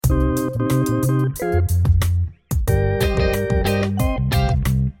That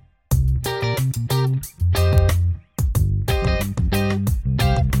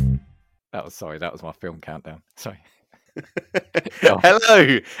was my film countdown. Sorry.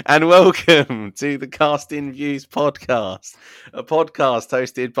 Hello and welcome to the Casting Views podcast, a podcast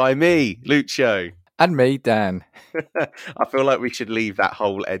hosted by me, Lucio. And me, Dan. I feel like we should leave that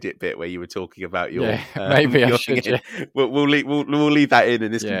whole edit bit where you were talking about your. Yeah, maybe I should. Yeah. We'll leave that in,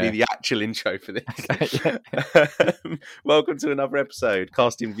 and this can be the actual intro for this. Welcome to another episode,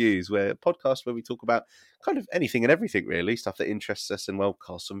 Casting Views, where a podcast where we talk about kind of anything and everything, really, stuff that interests us, and well,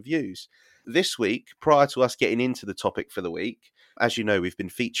 cast some views. This week, prior to us getting into the topic for the week, as you know, we've been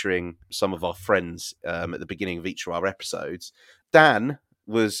featuring some of our friends at the beginning of each of our episodes. Dan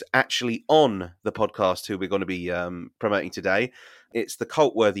was actually on the podcast who we're going to be promoting today. It's the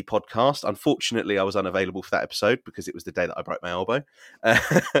Cult-Worthy podcast. Unfortunately, I was unavailable for that episode because it was the day that I broke my elbow.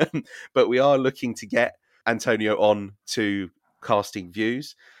 But we are looking to get Antonio on to Casting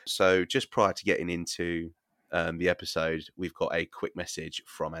Views. So just prior to getting into the episode, we've got a quick message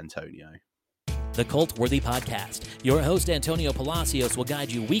from Antonio. The Cult-Worthy Podcast. Your host, Antonio Palacios, will guide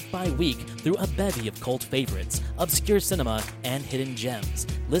you week by week through a bevy of cult favorites, obscure cinema, and hidden gems.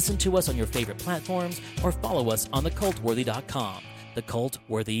 Listen to us on your favorite platforms or follow us on thecultworthy.com. The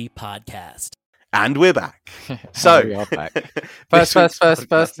Cult-Worthy Podcast. And we're back. So we are back. First. No.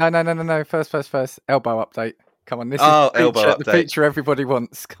 First. Elbow update. Come on, this is the feature everybody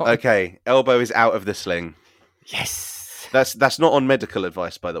wants. Okay, elbow is out of the sling. Yes. That's not on medical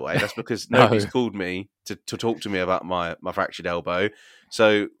advice, by the way. That's because nobody's called me to talk to me about my fractured elbow.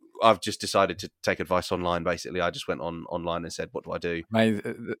 So I've just decided to take advice online. Basically, I just went online and said, "What do I do?"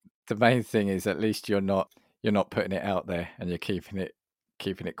 The main thing is at least you're not putting it out there and you're keeping it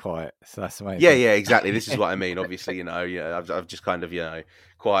quiet. So that's the main thing. Yeah, exactly. This is what I mean. Obviously, I've just kind of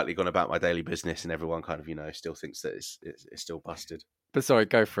quietly gone about my daily business, and everyone kind of still thinks that it's still busted. But sorry,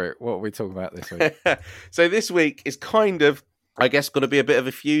 go for it. What are we talking about this week? So this week is kind of, I guess, going to be a bit of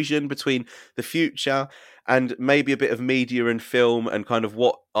a fusion between the future and maybe a bit of media and film, and kind of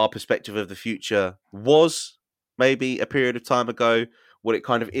what our perspective of the future was maybe a period of time ago, what it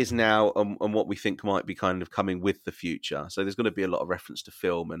kind of is now, and what we think might be kind of coming with the future. So there's going to be a lot of reference to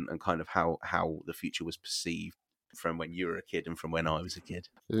film and kind of how the future was perceived from when you were a kid and from when I was a kid.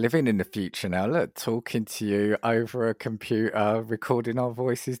 Living in the future now, look, talking to you over a computer, recording our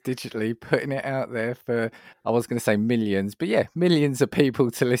voices digitally, putting it out there for, I was going to say millions, but yeah, millions of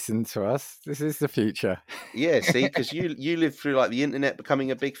people to listen to us. This is the future. Yeah, see, because you lived through like the internet becoming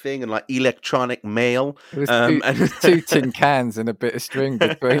a big thing and like electronic mail. It was two tin cans and a bit of string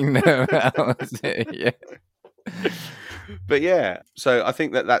between them. That was it, yeah. But yeah, so I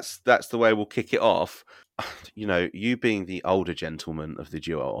think that's the way we'll kick it off. You being the older gentleman of the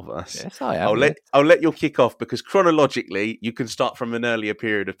duo of us, yes, I am. I'll let you kick off, because chronologically you can start from an earlier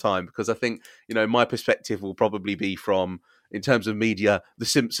period of time, because I think my perspective will probably be from, in terms of media, The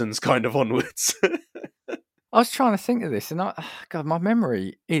Simpsons kind of onwards. I was trying to think of this, and God, my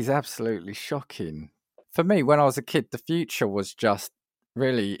memory is absolutely shocking. For me, when I was a kid, the future was just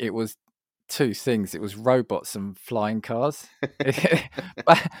really, it was two things. It was robots and flying cars.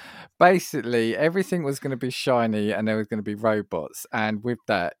 Basically, everything was going to be shiny and there was going to be robots. And with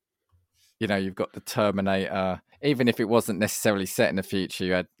that, you've got the Terminator. Even if it wasn't necessarily set in the future,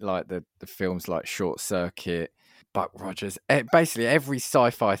 you had like the films like Short Circuit, Buck Rogers. Basically, every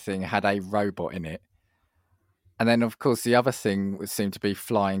sci-fi thing had a robot in it. And then, of course, the other thing seemed to be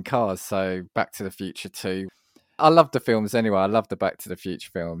flying cars. So Back to the Future 2. I love the films anyway. I love the Back to the Future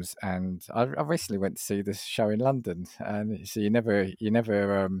films, and I recently went to see this show in London. And so you never,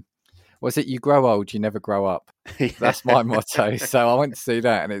 was it? You grow old, you never grow up. Yeah. That's my motto. So I went to see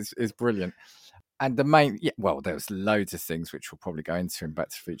that, and it's brilliant. And the main, there was loads of things which we'll probably go into in Back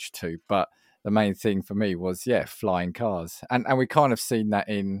to the Future 2, but the main thing for me was flying cars, and we kind of seen that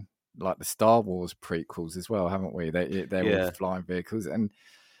in like the Star Wars prequels as well, haven't we? They're all flying vehicles, and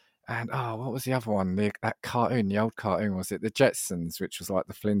what was the other one? That cartoon, the old cartoon, was it the Jetsons, which was like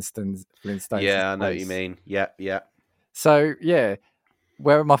the Flintstones? Yeah, I know what you mean. Yeah. So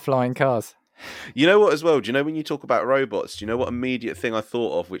where are my flying cars? You know what as well? Do you know when you talk about robots, do you know what immediate thing I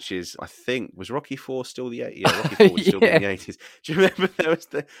thought of, which is, I think, was Rocky IV still the 80s? Yeah, Rocky IV was still in the 80s. Do you remember there was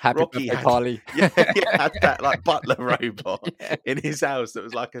the Happy Rocky had, Polly. had that like butler robot in his house that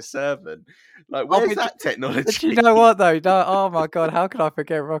was like a servant. Like, where's that technology? But you know what though? No, oh my God, how can I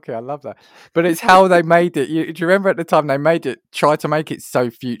forget Rocky? I love that. But it's how they made it. Do you remember at the time they tried to make it so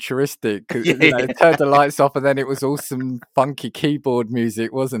futuristic, because they turned the lights off and then it was all some funky keyboard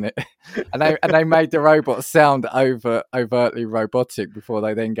music, wasn't it? And they they made the robot sound overtly robotic before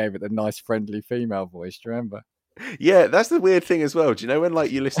they then gave it the nice friendly female voice. Do you remember? Yeah, that's the weird thing as well. Do you know when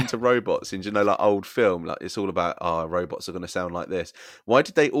like you listen to robots in, like old film, like it's all about robots are going to sound like this. Why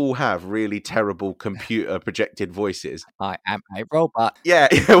did they all have really terrible computer projected voices? I am a robot. Yeah,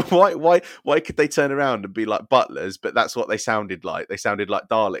 why could they turn around and be like butlers? But that's what they sounded like. They sounded like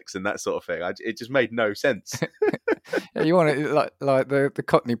Daleks and that sort of thing. It just made no sense. Yeah, you want it like the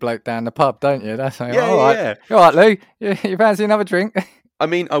Cockney bloke down the pub, don't you? That's like, yeah, all right. Yeah. All right, Lou. You fancy another drink? I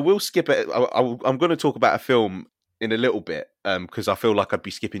mean, I will skip it. I'm going to talk about a film in a little bit because I feel like I'd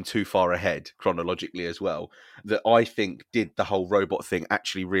be skipping too far ahead chronologically as well, that I think did the whole robot thing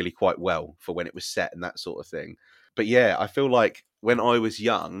actually really quite well for when it was set and that sort of thing. But yeah, I feel like when I was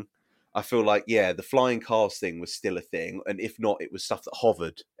young, I feel like, yeah, the flying cars thing was still a thing. And if not, it was stuff that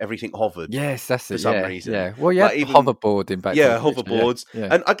hovered. Everything hovered. Yes, that's it. For some reason. Yeah. Well, yeah, like hoverboard in Back to the Future. Hoverboards. Yeah.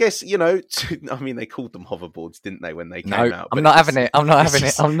 And I guess, I mean, they called them hoverboards, didn't they, when they came out? I'm not having it. I'm not having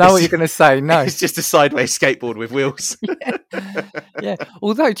it. I know what you're going to say. No. It's just a sideways skateboard with wheels. Yeah.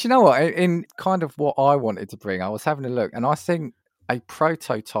 Although, do you know what? In kind of what I wanted to bring, I was having a look, and I think a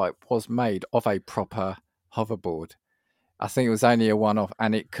prototype was made of a proper hoverboard. I think it was only a one-off,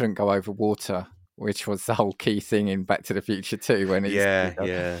 and it couldn't go over water, which was the whole key thing in Back to the Future 2. When it's,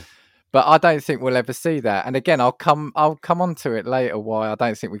 yeah. But I don't think we'll ever see that. And again, I'll come on to it later. Why I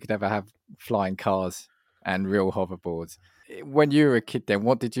don't think we could ever have flying cars and real hoverboards. When you were a kid, then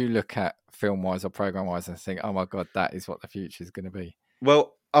what did you look at film-wise or program-wise and think, "Oh my god, that is what the future is going to be"?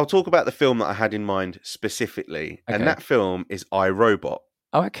 Well, I'll talk about the film that I had in mind specifically, and that film is iRobot.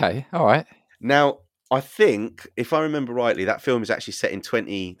 Oh, okay, all right. Now, I think, if I remember rightly, that film is actually set in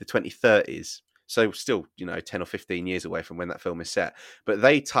the 2030s. So still, 10 or 15 years away from when that film is set. But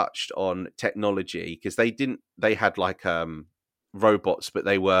they touched on technology because they had like robots, but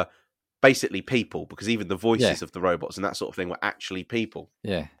they were basically people, because even the voices of the robots and that sort of thing were actually people.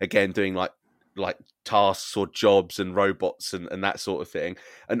 Yeah. Again, doing like tasks or jobs and robots and that sort of thing.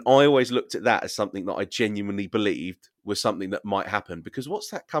 And I always looked at that as something that I genuinely believed was something that might happen, because what's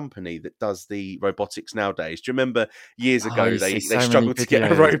that company that does the robotics nowadays? Do you remember years ago they struggled to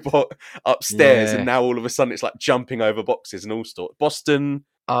get a robot upstairs and now all of a sudden it's like jumping over boxes and all sorts? Boston...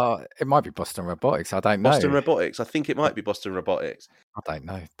 it might be Boston Robotics. I don't know. Boston Robotics. I think it might be Boston Robotics. I don't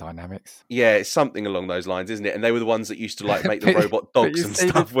know. Dynamics. Yeah, it's something along those lines, isn't it? And they were the ones that used to like make the robot dogs and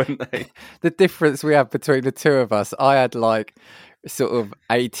stuff, weren't they? The difference we have between the two of us, I had like sort of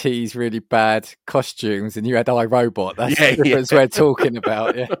 80s really bad costumes, and you had iRobot. That's the difference we're talking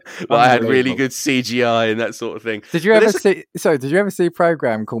about. Yeah, well, I had really good CGI and that sort of thing. Did you ever see a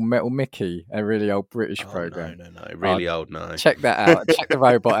program called Metal Mickey, a really old British program? No, really old. No, check that out. Check the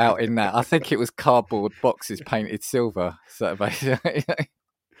robot out in that. I think it was cardboard boxes painted silver. So basically.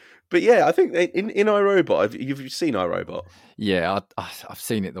 But yeah, I think in iRobot, you've seen iRobot. Yeah, I've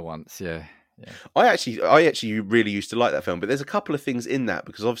seen it the once. Yeah. I actually really used to like that film, but there's a couple of things in that,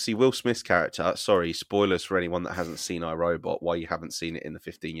 because obviously Will Smith's character, sorry, spoilers for anyone that hasn't seen iRobot, why you haven't seen it in the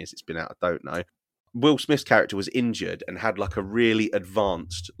 15 years it's been out, I don't know. Will Smith's character was injured and had like a really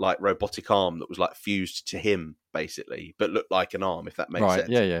advanced like robotic arm that was like fused to him basically, but looked like an arm, if that makes sense.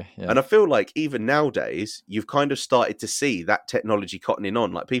 Yeah. And I feel like even nowadays you've kind of started to see that technology cottoning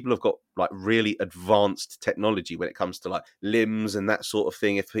on. Like people have got like really advanced technology when it comes to like limbs and that sort of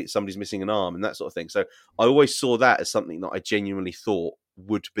thing, if somebody's missing an arm and that sort of thing. So I always saw that as something that I genuinely thought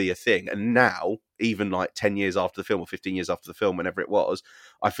would be a thing. And now, even like 10 years after the film or 15 years after the film, whenever it was,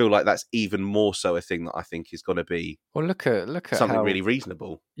 I feel like that's even more so a thing that I think is going to be look at something how, really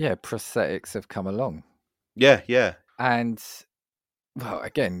reasonable. Yeah, prosthetics have come along. Yeah. And well,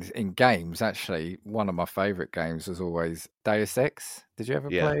 again, in games, actually, one of my favourite games was always Deus Ex. Did you ever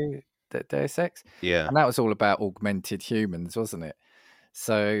play Deus Ex? Yeah. And that was all about augmented humans, wasn't it?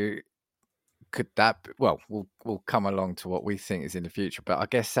 So could that we'll come along to what we think is in the future, but I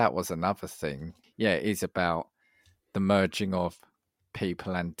guess that was another thing. Yeah, it is about the merging of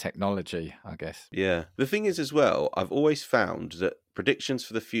people and technology, I guess. Yeah. The thing is as well, I've always found that predictions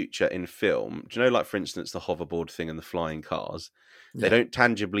for the future in film, do you know, like for instance, the hoverboard thing and the flying cars, they don't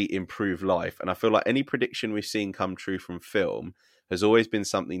tangibly improve life. And I feel like any prediction we've seen come true from film has always been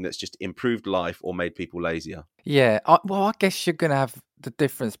something that's just improved life or made people lazier. Yeah. I guess you're going to have the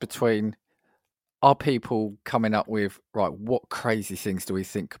difference between, are people coming up with, right, what crazy things do we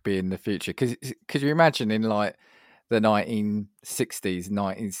think could be in the future? Because could you imagine in like the 1960s,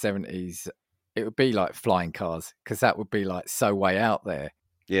 1970s, it would be like flying cars, because that would be like so way out there.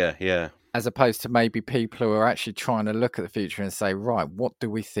 Yeah. As opposed to maybe people who are actually trying to look at the future and say, right, what do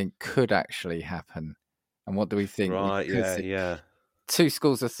we think could actually happen? And what do we think? Right, yeah. two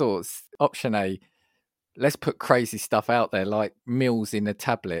schools of thoughts. Option A, let's put crazy stuff out there like meals in a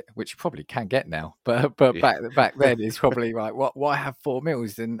tablet, which you probably can get now. But back then it's probably like, why have 4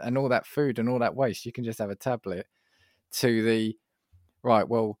 meals and all that food and all that waste? You can just have a tablet. To the right,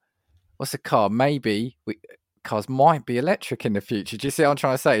 well, what's a car? Maybe cars might be electric in the future. Do you see what I'm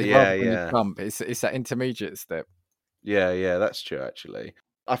trying to say? Yeah, Rather than yeah. you jump, it's that intermediate step. Yeah, that's true, actually.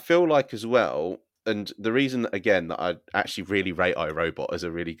 I feel like as well, and the reason, again, that I actually really rate iRobot as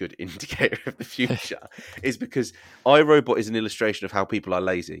a really good indicator of the future is because iRobot is an illustration of how people are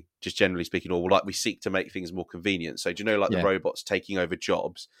lazy, just generally speaking, or like we seek to make things more convenient. So do you know, like the robots taking over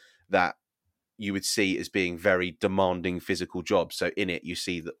jobs that you would see as being very demanding physical jobs. So in it, you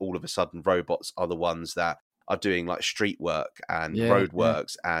see that all of a sudden robots are the ones that are doing like street work and road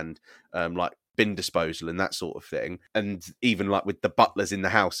works and like bin disposal and that sort of thing. And even like with the butlers in the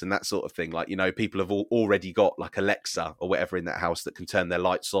house and that sort of thing, like, you know, people have already got like Alexa or whatever in that house that can turn their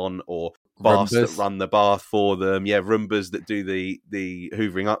lights on, or baths that run the bath for them. Yeah, Roombas that do the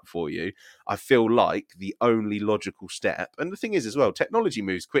hoovering up for you. I feel like the only logical step, and the thing is as well, technology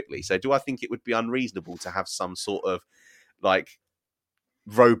moves quickly. So do I think it would be unreasonable to have some sort of like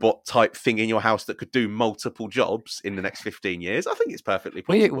robot type thing in your house that could do multiple jobs in the next 15 years? I think it's perfectly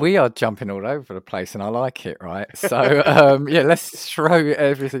possible. We are jumping all over the place and I like it, right? So let's throw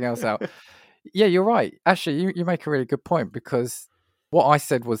everything else out. Yeah, you're right. Actually, you make a really good point, because what I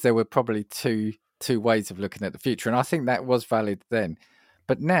said was there were probably two ways of looking at the future, and I think that was valid then.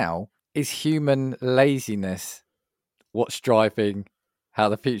 But now, is human laziness what's driving how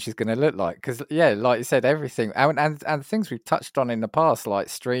the future is going to look like? Because like you said, everything and things we've touched on in the past, like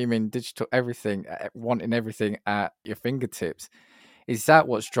streaming, digital, everything, wanting everything at your fingertips. Is that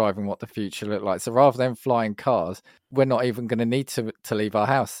what's driving what the future look like? So rather than flying cars, we're not even going to need to leave our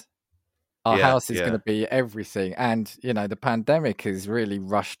house. Our house is going to be everything. And, you know, the pandemic has really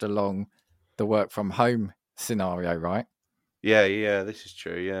rushed along the work from home scenario, right? Yeah, this is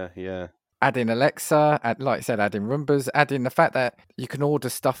true. Yeah. Add in Alexa, like I said, add in Roombas, add in the fact that you can order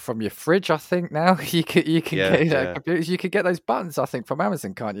stuff from your fridge. I think now you can get computers. You could get those buttons, I think, from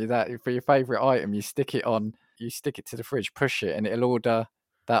Amazon, can't you? That for your favorite item, you stick it to the fridge, push it, and it'll order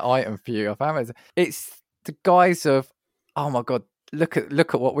that item for you off Amazon. It's the guise of, oh my god, look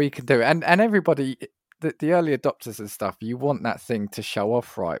at what we can do, and everybody, the early adopters and stuff, you want that thing to show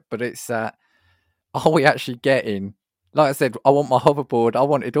off, right? But it's that, are we actually getting? Like I said, I want my hoverboard. I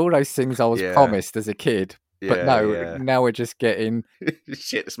wanted all those things I was promised as a kid. But now we're just getting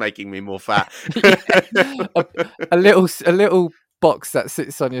shit that's making me more fat. a little box that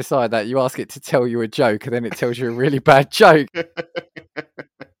sits on your side that you ask it to tell you a joke, and then it tells you a really bad joke.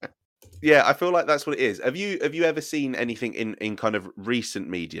 Yeah, I feel like that's what it is. Have you ever seen anything in kind of recent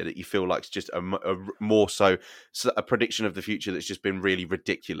media that you feel like is just a more so a prediction of the future that's just been really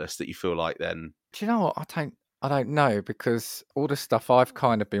ridiculous that you feel like then? Do you know what? I don't know, because all the stuff I've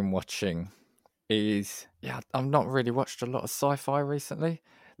kind of been watching is, I've not really watched a lot of sci-fi recently.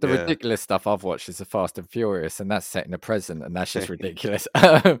 The ridiculous stuff I've watched is the Fast and Furious, and that's set in the present, and that's just ridiculous.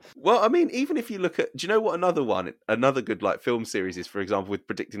 Well, I mean, even if you look at, do you know what another good like film series is, for example, with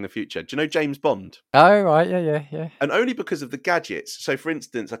predicting the future? Do you know James Bond? Oh, right, yeah. And only because of the gadgets. So, for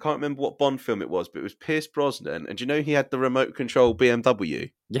instance, I can't remember what Bond film it was, but it was Pierce Brosnan, and do you know he had the remote control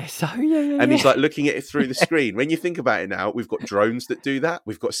BMW? Yes, oh yeah. And he's like looking at it through the screen. When you think about it now, we've got drones that do that.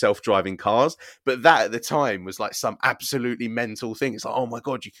 We've got self-driving cars. But that at the time was like some absolutely mental thing. It's like, oh my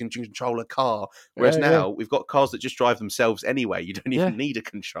God, you can control a car. Whereas now we've got cars that just drive themselves anyway. You don't even need a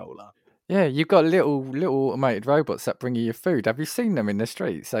controller. Yeah, you've got little automated robots that bring you your food. Have you seen them in the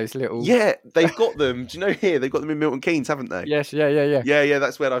streets? Those little... Yeah, they've got them. Do you know here? They've got them in Milton Keynes, haven't they? Yes, yeah. Yeah,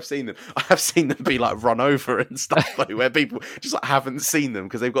 that's where I've seen them. I have seen them be like run over and stuff, like, where people just like haven't seen them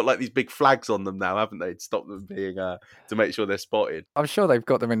because they've got like these big flags on them now, haven't they? To stop them being, to make sure they're spotted. I'm sure they've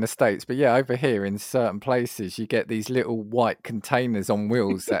got them in the States, but yeah, over here in certain places, you get these little white containers on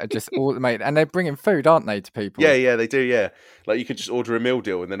wheels that are just automated, and they're bringing food, aren't they, to people? Yeah, they do, yeah. Like you could just order a meal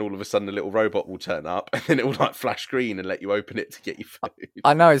deal and then all of a sudden a little robot will turn up and then it will like flash green and let you open it to get your food.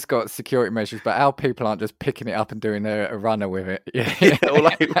 I know it's got security measures, but our people aren't just picking it up and doing a runner with it. Yeah, or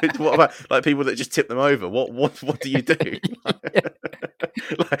like, what about like people that just tip them over? What do you do?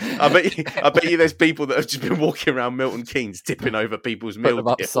 Like, I bet you there's people that have just been walking around Milton Keynes tipping over people's meal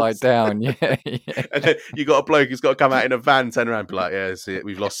deals. Upside down, yeah. And then you got a bloke who's got to come out in a van, turn around and be like, yeah, see,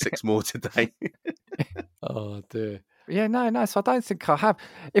 we've lost 6 more today. Oh dear. Yeah, no. So I don't think I have.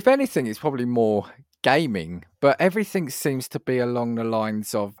 If anything, it's probably more gaming, but everything seems to be along the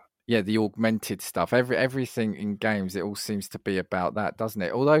lines of the augmented stuff. Everything in games, it all seems to be about that, doesn't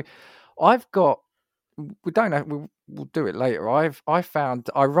it? Although we don't know, we'll do it later. I found,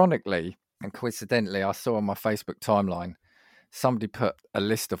 ironically and coincidentally, I saw on my Facebook timeline somebody put a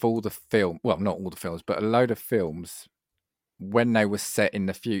list of all the film, well, not all the films, but a load of films when they were set in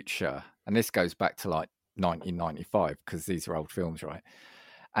the future. And this goes back to like 1995 because these are old films, right?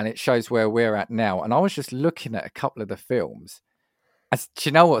 And it shows where we're at now. And I was just looking at a couple of the films. Do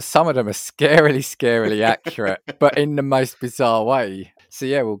you know what? Some of them are scarily accurate, but in the most bizarre way. So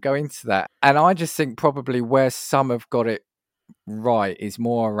yeah, we'll go into that. And I just think probably where some have got it right is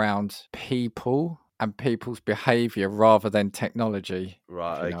more around people and people's behavior rather than technology.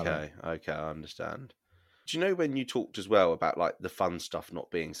 Right. Okay. Okay. I understand. Do you know when you talked as well about like the fun stuff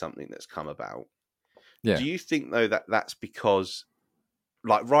not being something that's come about? Yeah. Do you think though that that's because,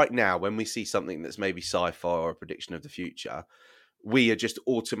 like right now, when we see something that's maybe sci-fi or a prediction of the future, we are just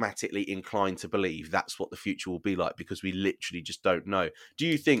automatically inclined to believe that's what the future will be like because we literally just don't know. Do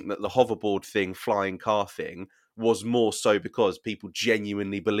you think that the hoverboard thing, flying car thing, was more so because people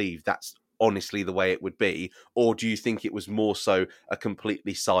genuinely believe that's honestly the way it would be? Or do you think it was more so a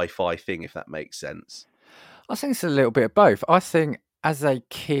completely sci-fi thing, if that makes sense? I think it's a little bit of both. I think as a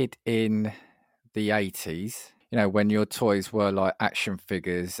kid in the 80s, you know, when your toys were like action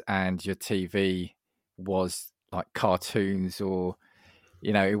figures and your TV was like cartoons, or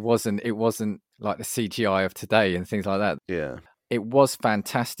you know, it wasn't like the CGI of today and things like that. Yeah. It was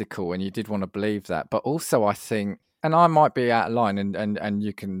fantastical and you did want to believe that. But also I think, and I might be out of line and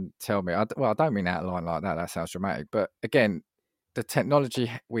you can tell me, I don't mean out of line like that. That sounds dramatic. But again, the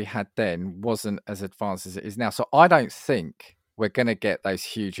technology we had then wasn't as advanced as it is now. So I don't think we're going to get those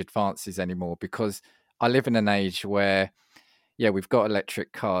huge advances anymore, because I live in an age where, yeah, we've got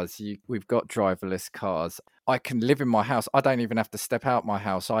electric cars, we've got driverless cars. I can live in my house. I don't even have to step out my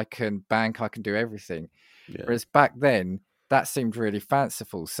house. I can bank, I can do everything. Yeah. Whereas back then, that seemed really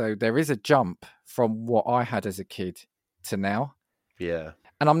fanciful. So there is a jump from what I had as a kid to now. Yeah.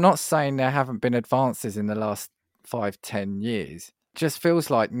 And I'm not saying there haven't been advances in the last 5-10 years. It just feels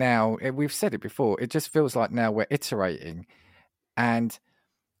like now, we've said it before, it just feels like now we're iterating. And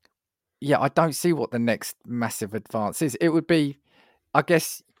yeah, I don't see what the next massive advance is. It would be, I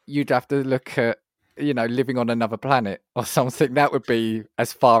guess you'd have to look at, you know, living on another planet or something. That would be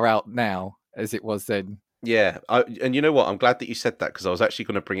as far out now as it was then. Yeah, and you know what? I'm glad that you said that, because I was actually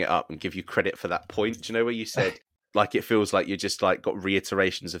going to bring it up and give you credit for that point. Do you know where you said, like, it feels like you're just like got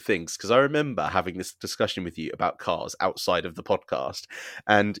reiterations of things? Because I remember having this discussion with you about cars outside of the podcast,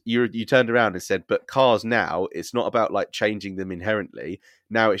 and you turned around and said, but cars now, it's not about like changing them inherently.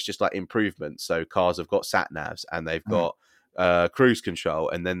 Now it's just like improvements. So cars have got sat navs and they've got cruise control,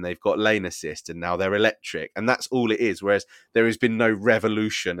 and then they've got lane assist, and now they're electric, and that's all it is. Whereas there has been no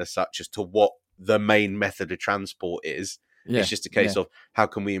revolution as such as to what the main method of transport is. It's just a case of how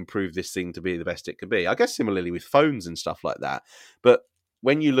can we improve this thing to be the best it could be. I guess similarly with phones and stuff like that. But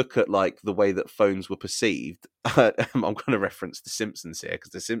when you look at like the way that phones were perceived, I'm going to reference The Simpsons here,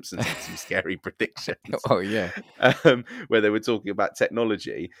 because The Simpsons had some scary predictions. Oh yeah, where they were talking about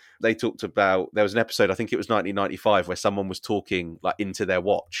technology. They talked about, there was an episode, I think it was 1995, where someone was talking like into their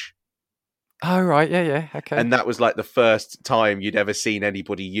watch. Oh right, yeah, okay. And that was like the first time you'd ever seen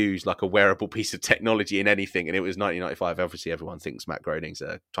anybody use like a wearable piece of technology in anything. And it was 1995. Obviously, everyone thinks Matt Groening's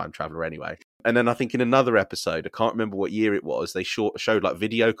a time traveler anyway. And then I think in another episode, I can't remember what year it was, they showed like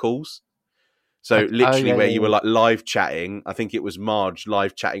video calls. So literally where you were like live chatting. I think it was Marge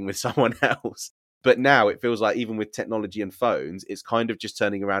live chatting with someone else. But now it feels like even with technology and phones, it's kind of just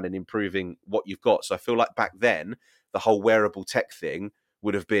turning around and improving what you've got. So I feel like back then, the whole wearable tech thing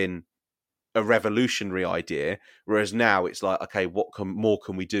would have been a revolutionary idea, whereas now it's like, okay, what more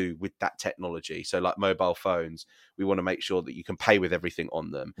can we do with that technology? So like mobile phones, we want to make sure that you can pay with everything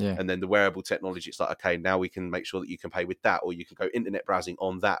on them. And then the wearable technology, it's like, okay, now we can make sure that you can pay with that, or you can go internet browsing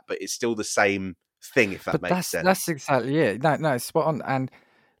on that, but it's still the same thing, if that makes sense. That's exactly it. No, it's spot on. And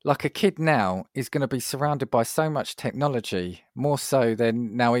like a kid now is going to be surrounded by so much technology, more so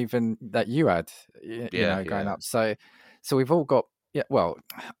than now even that you had, you know, growing up. So we've all got, well,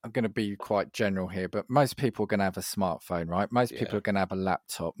 I'm going to be quite general here, but most people are going to have a smartphone, right? Most people are going to have a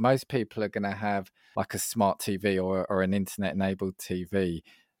laptop. Most people are going to have like a smart TV or an internet-enabled TV.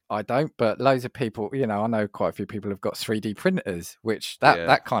 I don't, but loads of people, you know, I know quite a few people have got 3D printers, which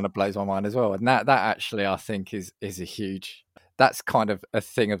that kind of blows my mind as well. And that actually, I think, is a huge, that's kind of a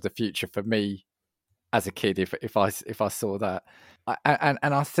thing of the future for me as a kid, if I saw that.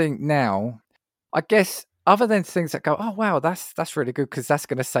 And I think now, I guess, other than things that go, oh wow, that's really good because that's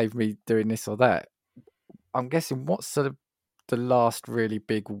going to save me doing this or that, I'm guessing what's sort of the last really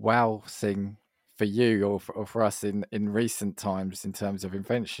big wow thing for you or for us in recent times in terms of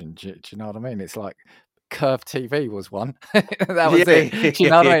invention? Do you know what I mean? It's like curved TV was one. That was it. Do you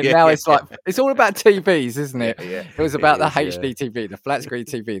know what I mean? Now it's like, it's all about TVs, isn't it? Yeah, it was about the is, HD TV, the flat screen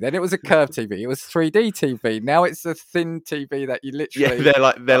TV. Then it was a curved TV. It was 3D TV. Now it's a thin TV that you literally...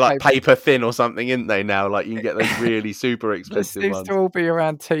 Yeah, they're like paper thin or something, isn't they now? Like you can get those really super expensive seems ones. to all be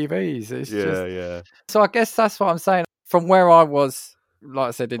around TVs. It's yeah. So I guess that's what I'm saying. From where I was, like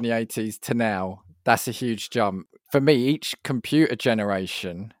I said, in the 80s to now, that's a huge jump. For me, each computer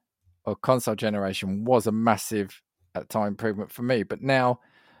generation or console generation was a massive at time improvement for me. But now,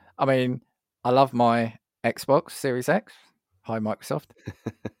 I mean, I love my Xbox Series X. Hi, Microsoft.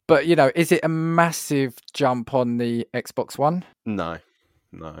 But, you know, is it a massive jump on the Xbox One? No.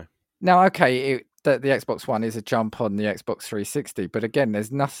 Now, okay, the Xbox One is a jump on the Xbox 360. But again,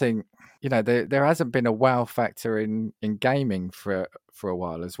 there's nothing, you know, there hasn't been a wow factor in gaming for a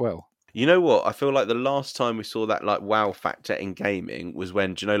while as well. You know what? I feel like the last time we saw that like wow factor in gaming was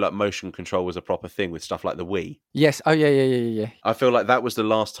when, do you know, like motion control was a proper thing with stuff like the Wii. Yes. Oh, yeah. I feel like that was the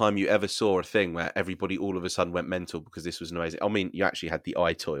last time you ever saw a thing where everybody all of a sudden went mental because this was amazing. I mean, you actually had the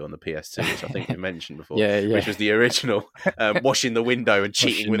iToy on the PS2, which I think you mentioned before, which was the original washing the window and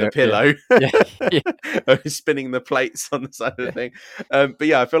cheating with a pillow, spinning the plates on the side of the thing. But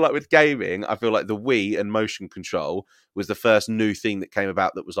yeah, I feel like with gaming, I feel like the Wii and motion control was the first new thing that came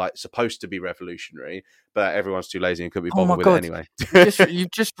about that was like supposed to be revolutionary, but everyone's too lazy and couldn't be bothered with it anyway. You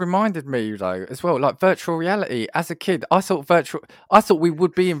just reminded me though as well, like virtual reality. As a kid, I thought we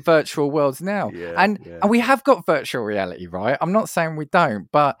would be in virtual worlds now, and we have got virtual reality, right? I'm not saying we don't,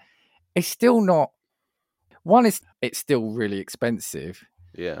 but it's still not. It's still really expensive.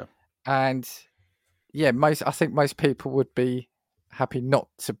 Yeah, and I think most people would be happy not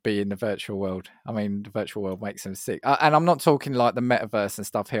to be in the virtual world. I mean, the virtual world makes them sick. And I'm not talking like the metaverse and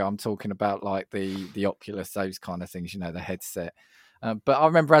stuff here. I'm talking about like the Oculus, those kind of things, you know, the headset. But I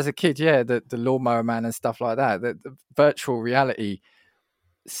remember as a kid, the Lawnmower Man and stuff like that, the virtual reality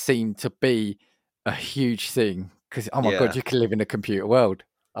seemed to be a huge thing because, oh my God, you can live in a computer world.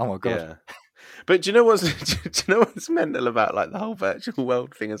 Oh my God. Yeah. But do you know what's mental about like the whole virtual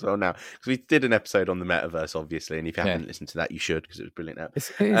world thing as well now? Because we did an episode on the metaverse, obviously, and if you haven't listened to that, you should because it was brilliant. It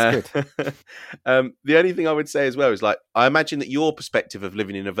is good. The only thing I would say as well is like I imagine that your perspective of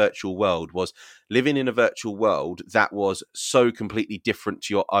living in a virtual world was living in a virtual world that was so completely different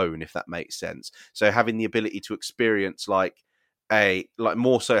to your own, if that makes sense. So having the ability to experience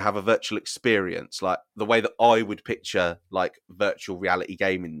more so have a virtual experience, like the way that I would picture like virtual reality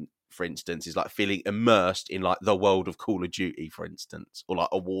gaming, for instance, is like feeling immersed in like the world of Call of Duty, for instance, or like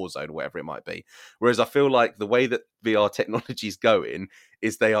a Warzone or whatever it might be. Whereas I feel like the way that VR technology is going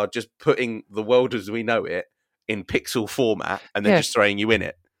is they are just putting the world as we know it in pixel format and then just throwing you in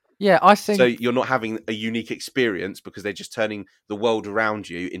it. Yeah, I think so. You're not having a unique experience because they're just turning the world around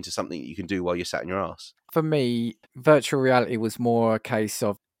you into something that you can do while you're sat in your ass. For me, virtual reality was more a case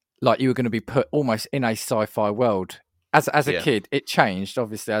of like you were going to be put almost in a sci-fi world. As a kid, it changed.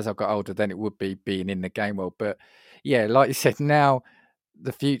 Obviously, as I got older, then it would be being in the game world. But yeah, like you said, now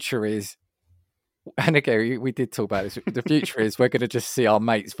the future is, and again, we did talk about this. The future is we're going to just see our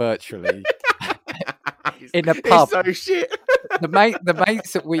mates virtually in a pub. It's so shit. The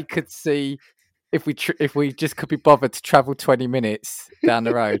mates that we could see if we just could be bothered to travel 20 minutes down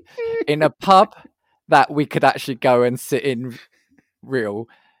the road in a pub that we could actually go and sit in real.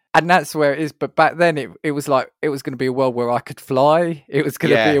 And that's where it is. But back then, it was like it was going to be a world where I could fly. It was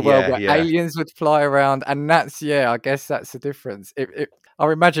going to be a world where aliens would fly around. And that's, I guess that's the difference.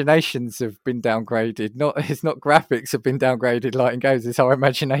 Our imaginations have been downgraded. It's not graphics have been downgraded like in games. It's our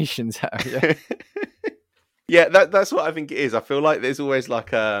imaginations have. Yeah, that's what I think it is. I feel like there's always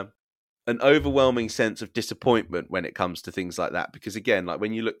like an overwhelming sense of disappointment when it comes to things like that. Because again, like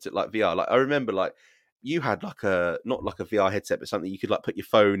when you looked at like VR, like I remember like you had like not like a VR headset, but something you could like put your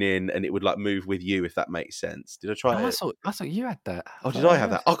phone in and it would like move with you, if that makes sense. Did I try it? I thought you had that. Oh, did I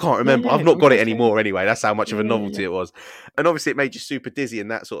have that? I can't remember. I've not got it anymore anyway. That's how much of a novelty it was. And obviously it made you super dizzy and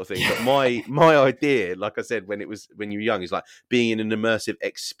that sort of thing. But my idea, like I said, when you were young, is like being in an immersive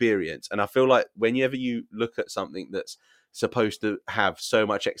experience. And I feel like whenever you look at something that's supposed to have so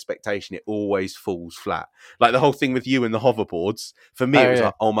much expectation, it always falls flat. Like the whole thing with you and the hoverboards, for me, it was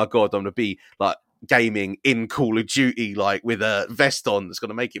like, oh my God, I'm going to be like gaming in Call of Duty, like with a vest on that's going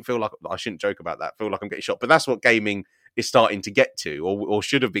to make it feel like, I shouldn't joke about that, feel like I'm getting shot. But that's what gaming is starting to get to, or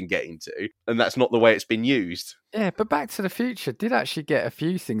should have been getting to. And that's not the way it's been used. Yeah, but Back to the Future did actually get a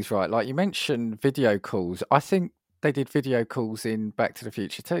few things right. Like you mentioned video calls. I think they did video calls in Back to the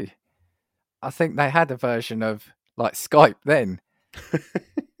Future too. I think they had a version of like Skype then.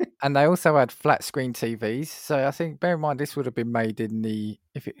 And they also had flat screen TVs. So I think, bear in mind, this would have been made in the,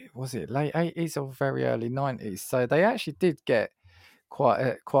 was it late 80s or very early 90s. So they actually did get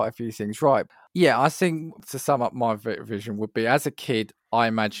quite a few things right. Yeah, I think to sum up my vision would be, as a kid, I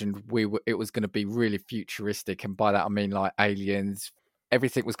imagined it was going to be really futuristic. And by that, I mean like aliens.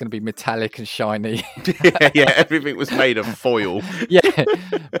 Everything was going to be metallic and shiny. yeah, everything was made of foil. Yeah,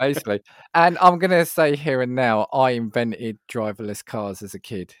 basically. And I'm going to say here and now, I invented driverless cars as a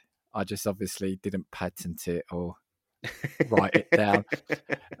kid. I just obviously didn't patent it or write it down.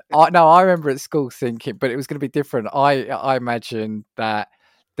 I remember at school thinking, but it was going to be different. I imagined that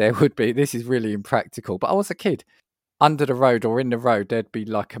there would be, this is really impractical, but I was a kid. Under the road or in the road, there'd be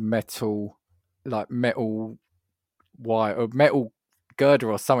like a metal wire or metal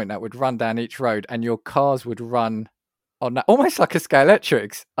girder or something that would run down each road, and your cars would run on that, almost like a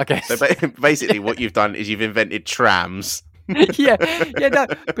Scalextrics, I guess. So basically, what you've done is you've invented trams. yeah, no,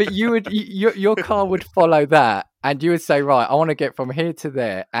 but your car would follow that, and you would say, right, I want to get from here to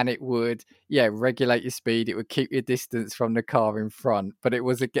there, and it would, regulate your speed. It would keep your distance from the car in front, but it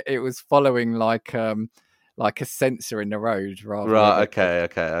was following like a sensor in the road, rather. Right. Okay.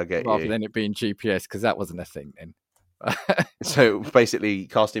 I get rather you. than it being GPS, because that wasn't a thing then. So basically,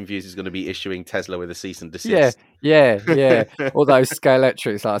 Casting Views is going to be issuing Tesla with a cease and desist. Yeah. Although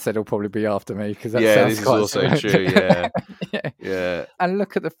Scalextrics, like I said, will probably be after me, because that sounds this is quite also true. Yeah. And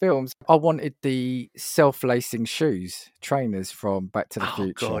look at the films. I wanted the self-lacing shoes trainers from Back to the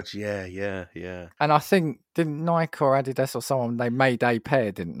Future. Oh God, yeah. And I think, didn't Nike or Adidas or someone, they made a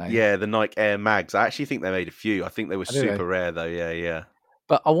pair, didn't they? Yeah, the Nike Air Mags. I actually think they made a few. I think they were super rare though. Yeah.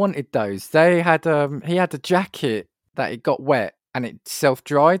 But I wanted those. They had he had a jacket that it got wet and it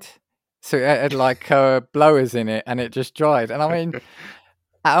self-dried, so it had like blowers in it and it just dried. And I mean,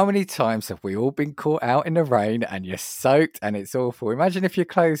 how many times have we all been caught out in the rain and you're soaked and it's awful? Imagine if your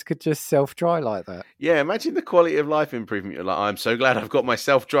clothes could just self-dry like that. Yeah, imagine the quality of life improvement. You're like, I'm so glad I've got my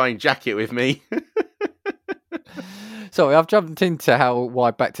self-drying jacket with me. Sorry, I've jumped into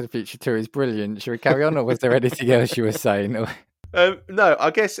why Back to the Future 2 is brilliant. Should we carry on, or was there anything else you were saying? No,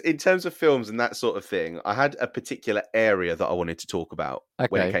 I guess in terms of films and that sort of thing, I had a particular area that I wanted to talk about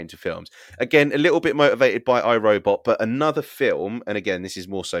when it came to films. Again, a little bit motivated by iRobot, but another film, and again, this is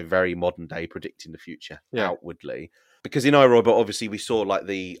more so very modern day, predicting the future outwardly. Because in iRobot, obviously, we saw like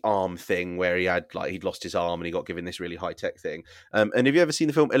the arm thing where he'd lost his arm and he got given this really high tech thing. And have you ever seen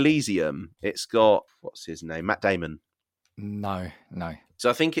the film Elysium? It's got, what's his name? Matt Damon. No. So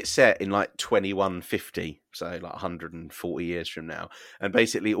I think it's set in like 2150, so like 140 years from now. And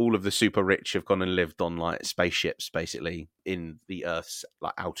basically all of the super rich have gone and lived on like spaceships, basically in the Earth's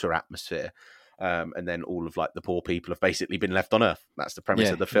like outer atmosphere. And then all of like the poor people have basically been left on Earth. That's the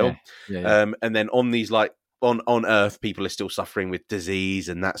premise of the film. Yeah. And then on these like on Earth, people are still suffering with disease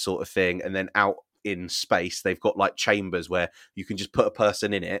and that sort of thing. And then out in space, they've got like chambers where you can just put a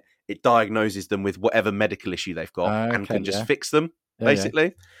person in it. It diagnoses them with whatever medical issue they've got and can just fix them,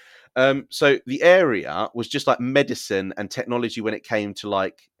 basically. So the area was just like medicine and technology when it came to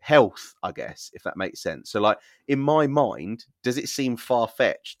like health, I guess, if that makes sense. So like in my mind, does it seem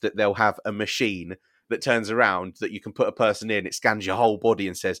far-fetched that they'll have a machine that turns around that you can put a person in, it scans your whole body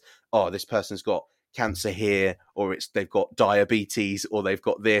and says, oh, this person's got cancer here, or they've got diabetes, or they've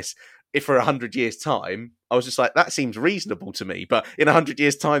got this. If for 100 years' time, I was just like, that seems reasonable to me. But in 100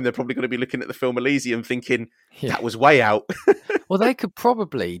 years' time, they're probably going to be looking at the film Elysium thinking, that was way out. Well, they could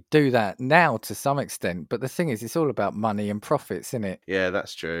probably do that now to some extent. But the thing is, it's all about money and profits, isn't it? Yeah,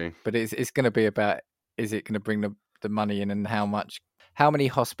 that's true. But it's going to be about, is it going to bring the money in, and how many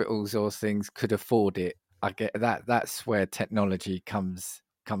hospitals or things could afford it? I get that. That's where technology comes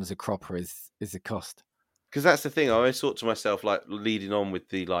a cropper is the cost. Because that's the thing. I always thought to myself, like leading on with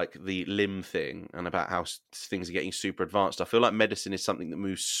the limb thing and about how things are getting super advanced. I feel like medicine is something that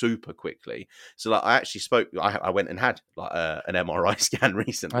moves super quickly. So like I actually I went and had like an MRI scan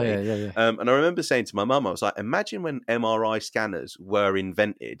recently. Oh, yeah. And I remember saying to my mum, I was like, imagine when MRI scanners were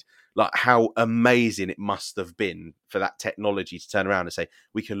invented, like how amazing it must have been for that technology to turn around and say,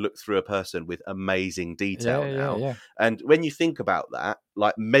 we can look through a person with amazing detail now. Yeah. And when you think about that,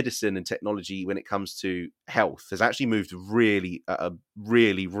 like medicine and technology, when it comes to health, has actually moved really at a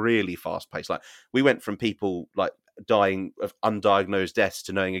really, really fast pace. Like we went from people like dying of undiagnosed deaths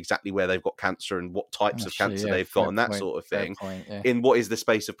to knowing exactly where they've got cancer and what types of cancer they've got and that sort of thing in what is the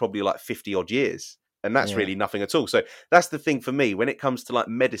space of probably like 50 odd years. And that's Yeah. really nothing at all. So that's the thing for me. When it comes to like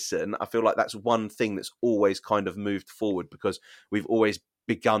medicine, I feel like that's one thing that's always kind of moved forward, because we've always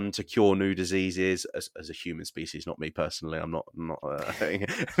begun to cure new diseases as a human species. Not me personally. I'm not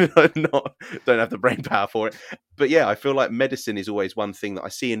don't have the brain power for it. But yeah, I feel like medicine is always one thing that I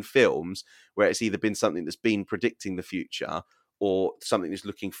see in films where it's either been something that's been predicting the future or something that's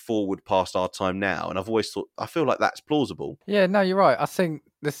looking forward past our time now. And I've always thought, I feel like that's plausible. Yeah, no, you're right. I think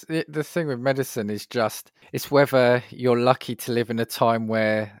the thing with medicine is just, it's whether you're lucky to live in a time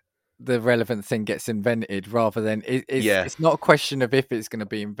where the relevant thing gets invented, rather than it's not a question of if it's going to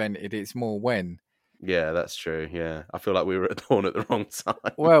be invented, it's more when. Yeah, that's true. Yeah, I feel like we were born at the wrong time.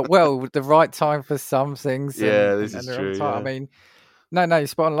 Well, the right time for some things. Yeah, and, this is the true. wrong time. Yeah. I mean, no, you're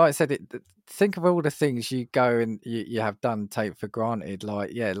spot on. Like I said, think of all the things you go and you have done, take for granted. Like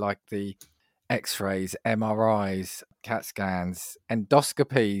the X-rays, MRIs, CAT scans,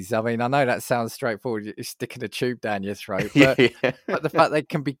 endoscopies. I mean, I know that sounds straightforward. You're sticking a tube down your throat, but, but the fact they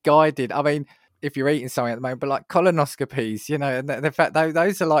can be guided. I mean, if you're eating something at the moment, but like colonoscopies, and the fact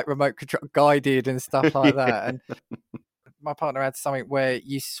those are like remote control guided and stuff like that. And my partner had something where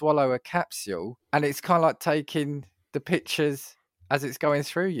you swallow a capsule and it's kind of like taking the pictures as it's going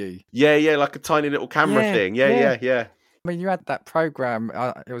through you. Yeah, like a tiny little camera thing. Yeah. I mean, you had that program.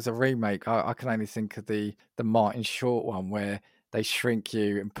 It was a remake. I can only think of the Martin Short one where they shrink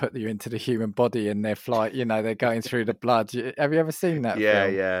you and put you into the human body, and they're they're going through the blood. Have you ever seen that? Yeah,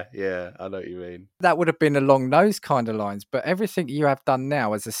 film? yeah. I know what you mean. That would have been along those kind of lines. But everything you have done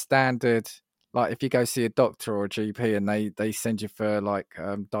now as a standard, like if you go see a doctor or a GP and they send you for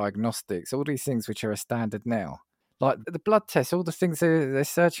diagnostics, all these things which are a standard now. Like the blood test, all the things they're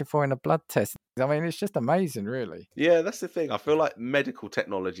searching for in a blood test. I mean, it's just amazing, really. Yeah, that's the thing. I feel like medical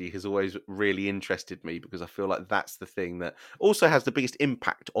technology has always really interested me, because I feel like that's the thing that also has the biggest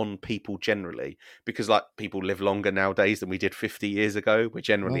impact on people generally, because like people live longer nowadays than we did 50 years ago. We're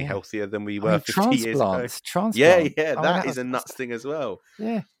generally healthier than we were 50 years ago. Transplants. Yeah, that is a nuts thing as well.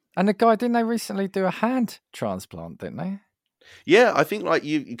 Yeah. And didn't they recently do a hand transplant, didn't they? Yeah, I think like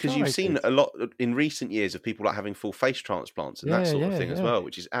because you've seen a lot in recent years of people like having full face transplants and that sort of thing as well,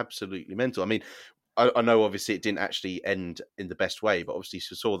 which is absolutely mental. I mean, I know obviously it didn't actually end in the best way, but obviously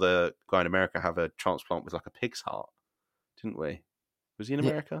you saw the guy in America have a transplant with like a pig's heart, didn't we? Was he in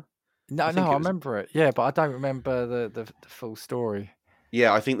America? No, I remember it. Yeah, but I don't remember the full story.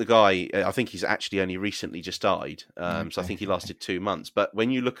 Yeah, I think the guy, I think he's actually only recently just died. So I think he lasted 2 months. But when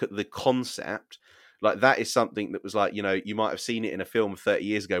you look at the concept, like that is something that was like, you might have seen it in a film 30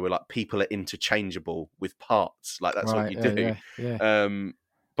 years ago where like people are interchangeable with parts. Like that's what you do. Yeah.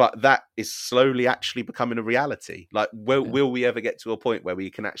 But that is slowly actually becoming a reality. Like, will we ever get to a point where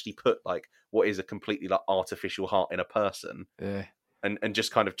we can actually put like what is a completely like artificial heart in a person? Yeah. And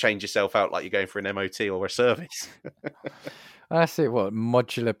just kind of change yourself out like you're going for an MOT or a service. That's it. What,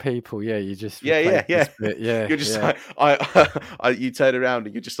 modular people? Yeah, you just yeah. You're just like you turn around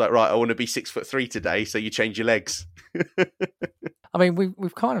and you're just like, right, I want to be 6'3" today, so you change your legs. I mean,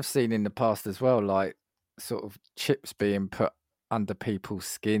 we've kind of seen in the past as well, like sort of chips being put under people's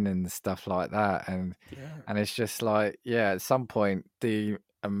skin and stuff like that, and it's just like, at some point the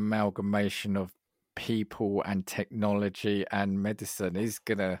amalgamation of people and technology and medicine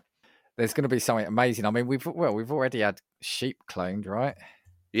there's gonna be something amazing. I mean, we've already had sheep cloned, right?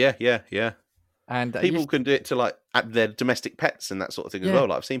 Yeah. And people can do it to like their domestic pets and that sort of thing as well.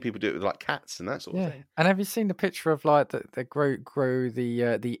 Like I've seen people do it with like cats and that sort of thing. And have you seen the picture of like that grew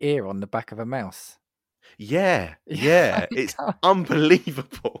the ear on the back of a mouse? Yeah. It's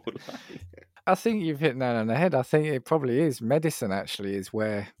unbelievable. I think you've hit that on the head. I think it probably is medicine. Actually, is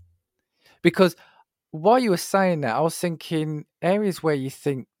where, because while you were saying that, I was thinking areas where you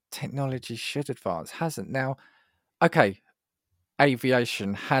think technology should advance hasn't. Now, okay,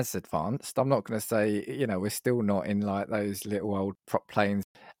 aviation has advanced. I'm not going to say, we're still not in like those little old prop planes.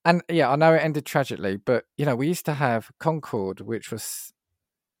 And I know it ended tragically, but we used to have Concorde, which was,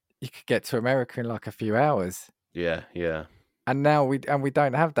 you could get to America in like a few hours. Yeah. And now we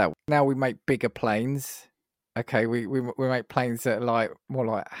don't have that. Now we make bigger planes. Okay, we make planes that are like more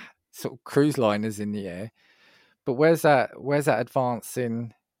like sort of cruise liners in the air. But where's that advance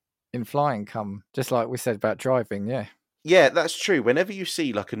in flying come? Just like we said about driving, Yeah, that's true. Whenever you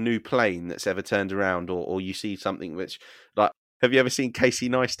see like a new plane that's ever turned around, or you see something which, like, have you ever seen Casey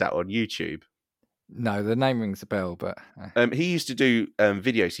Neistat on YouTube? No, the name rings a bell, but he used to do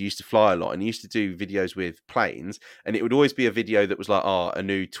videos. He used to fly a lot, and he used to do videos with planes. And it would always be a video that was like, a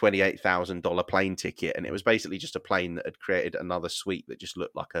new $28,000 plane ticket, and it was basically just a plane that had created another suite that just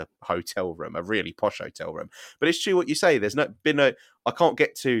looked like a hotel room, a really posh hotel room. But it's true what you say. There's I can't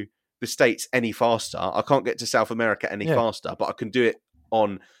get to the States any faster. I can't get to South America any faster, but I can do it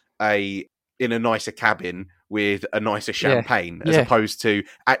in a nicer cabin with a nicer champagne, as opposed to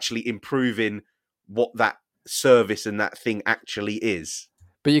actually improving what that service and that thing actually is.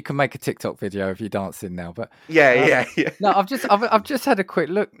 But you can make a TikTok video of you dancing now. But yeah. No, I've just had a quick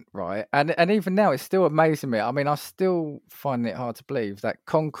look, right, and even now it's still amazing me. I mean, I still find it hard to believe that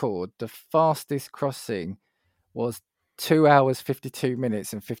Concorde, the fastest crossing, was 2 hours 52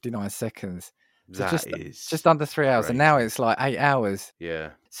 minutes and 59 seconds. So just under 3 hours, crazy. And now it's like 8 hours.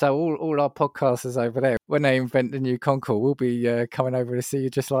 Yeah. So all our podcasters over there, when they invent the new Concorde, we'll be coming over to see you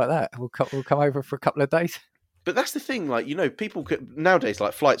just like that. We'll come over for a couple of days. But that's the thing, like, you know, people nowadays,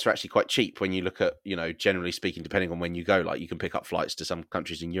 like, flights are actually quite cheap when you look at, you know, generally speaking, depending on when you go. Like, you can pick up flights to some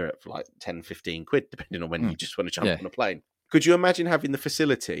countries in Europe for like 10, 15 quid, depending on when you just want to jump on a plane. Could you imagine having the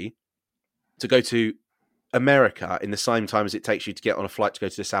facility to go to America in the same time as it takes you to get on a flight to go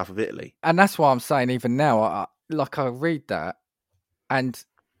to the south of Italy? And that's why I'm saying, even now, I read that, and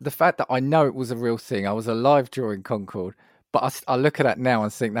the fact that I know it was a real thing, I was alive during Concorde, but I look at that now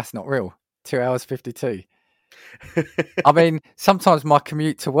and think that's not real. 2 hours 52. I mean, sometimes my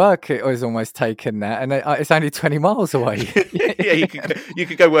commute to work is almost taken that, and it's only 20 miles away. Yeah, you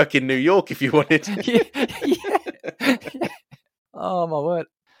could go work in New York if you wanted. Yeah. Oh my word!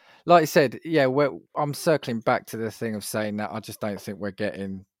 Like I said, I'm circling back to the thing of saying that I just don't think we're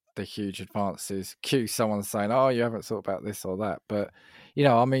getting the huge advances. Someone saying, "Oh, you haven't thought about this or that," but you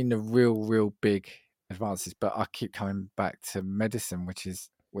know, I mean, the real big advances. But I keep coming back to medicine, which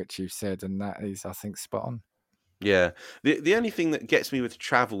you've said, and that is, I think, spot on. Yeah. The only thing that gets me with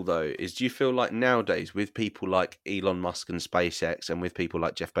travel, though, is do you feel like nowadays with people like Elon Musk and SpaceX and with people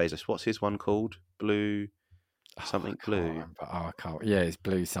like Jeff Bezos, what's his one called? Blue? Something blue. I can't. Yeah, it's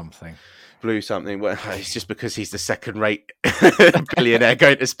blue something. Blue something. Well, it's just because he's the second-rate billionaire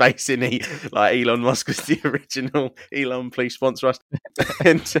going to space, isn't he? Like Elon Musk was the original. Elon, please sponsor us,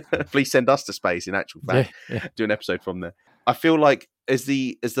 and please send us to space. In actual fact, do an episode from there. I feel like as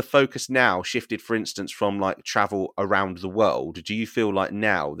the focus now shifted, for instance, from like travel around the world, do you feel like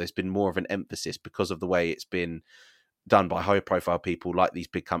now there's been more of an emphasis because of the way it's been done by high profile people like these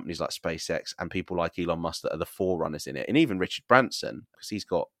big companies like SpaceX and people like Elon Musk that are the forerunners in it, and even Richard Branson, because he's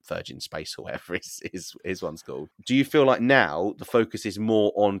got Virgin Space or whatever his one's called. Do you feel like now the focus is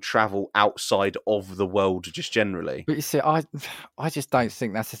more on travel outside of the world just generally? But you see, I just don't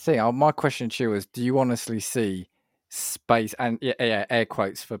think that's the thing. My question to you is, do you honestly see space, and air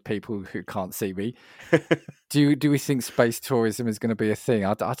quotes for people who can't see me, do we think space tourism is going to be a thing?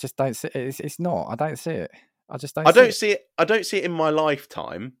 I just don't see it. It's not. I don't see it. I don't see it. I don't see it in my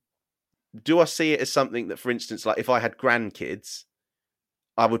lifetime. Do I see it as something that, for instance, like if I had grandkids,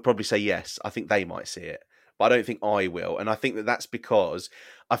 I would probably say yes. I think they might see it, but I don't think I will. And I think that that's because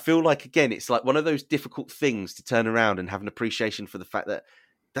I feel like, again, it's like one of those difficult things to turn around and have an appreciation for the fact that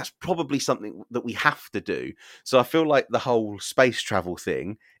that's probably something that we have to do. So I feel like the whole space travel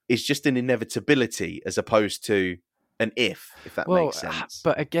thing is just an inevitability as opposed to an if that makes sense.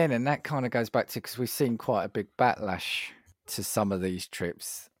 But again, and that kind of goes back to, because we've seen quite a big backlash to some of these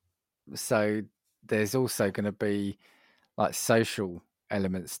trips. So there's also going to be like social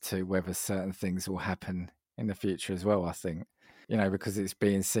elements to whether certain things will happen in the future as well, I think. You know, because it's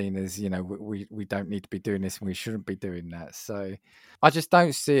being seen as, you know, we don't need to be doing this and we shouldn't be doing that. So I just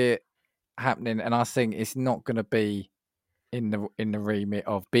don't see it happening, and I think it's not going to be in the remit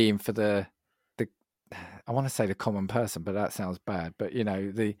of being for the I want to say the common person, but that sounds bad. But you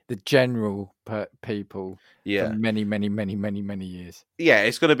know, the general people for many years. Yeah,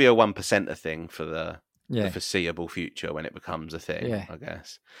 it's going to be a 1%er thing for the foreseeable future when it becomes a thing. Yeah. I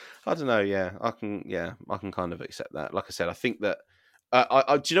guess. I don't know. Yeah, I can kind of accept that. Like I said, I think that.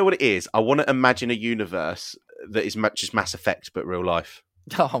 Do you know what it is? I want to imagine a universe that is just Mass Effect but real life.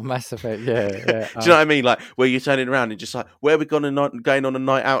 Oh, Mass Effect, yeah. Do you know what I mean? Like, where you're turning around and just like, where are we going on a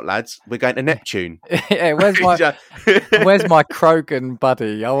night out, lads? We're going to Neptune. Yeah, where's my Krogan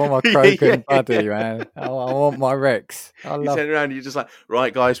buddy? I want my Krogan buddy, man. I want my Rex. You turn around and you're just like,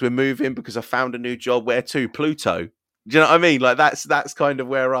 right, guys, we're moving because I found a new job. Where to? Pluto. Do you know what I mean? Like, that's kind of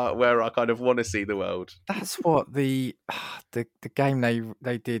where I kind of want to see the world. That's what the game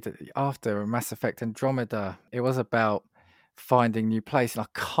they did after Mass Effect Andromeda. It was about finding new place, and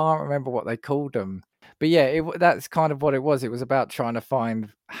I can't remember what they called them, but that's kind of what it was. It was about trying to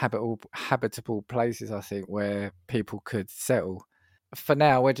find habitable places, I think, where people could settle. For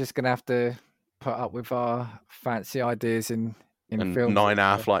now, we're just gonna have to put up with our fancy ideas in films.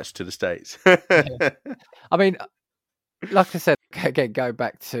 9-hour flights to the States. I mean, like I said, again,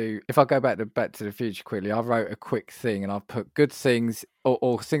 if I go back to the Future quickly, I wrote a quick thing and I've put good things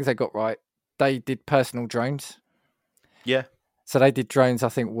or things they got right. They did personal drones. Yeah. So they did drones, I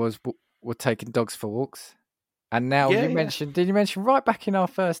think, were taking dogs for walks. And now did you mention right back in our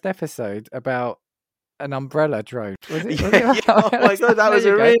first episode about an umbrella drone? Was it? Oh my God, that was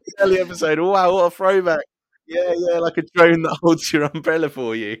a really early episode. Wow, what a throwback. Yeah, like a drone that holds your umbrella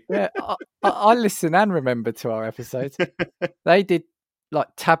for you. Yeah, I listen and remember to our episodes. They did like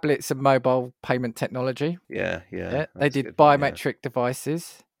tablets and mobile payment technology. Yeah. They did biometric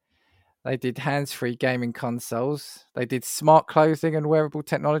devices. They did hands-free gaming consoles. They did smart clothing and wearable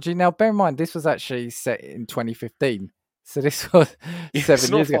technology. Now, bear in mind, this was actually set in 2015. So this was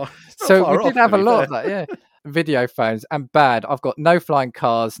 7 years ago. So we did have a lot of that, yeah. Video phones. And bad, I've got no flying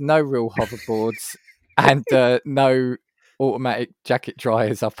cars, no real hoverboards, and no automatic jacket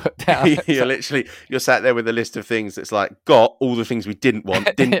dryers I've put down. You're sat there with a list of things that's like, got all the things we didn't want,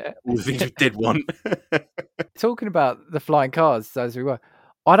 all the things we did want. Talking about the flying cars, as we were,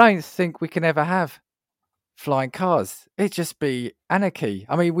 I don't think we can ever have flying cars. It'd just be anarchy.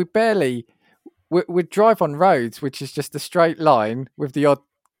 I mean, we'd drive on roads, which is just a straight line with the odd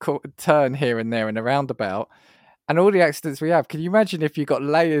turn here and there and a roundabout, and all the accidents we have. Can you imagine if you got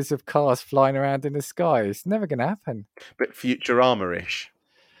layers of cars flying around in the sky? It's never going to happen. Bit Futurama-ish.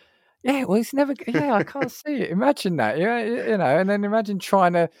 Yeah, well, it's never. Yeah, I can't see it. Imagine that. Yeah, and then imagine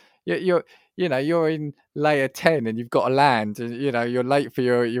trying to. You're in layer 10 and you've got to land, and you're late for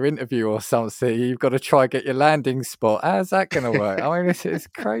your interview or something. You've got to try and get your landing spot. How's that going to work? I mean, it's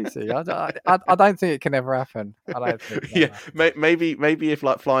crazy. I don't think it can ever happen. I don't think. Maybe if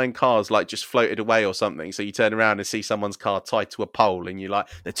like flying cars like just floated away or something, so you turn around and see someone's car tied to a pole, and you're like,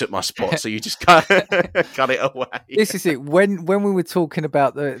 they took my spot, so you just cut it away. This is it. When we were talking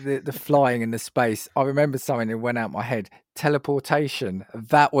about the flying in the space, I remember something that went out my head. Teleportation.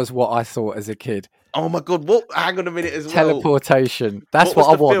 That was what I thought as a kid. Oh my God! What? Hang on a minute as well. Teleportation. That's what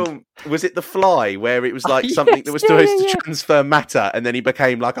I want. Film? Was it The Fly, where it was like something that was supposed to transfer matter, and then he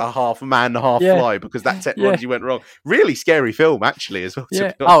became like a half man, half fly because that technology went wrong? Really scary film, actually, as well.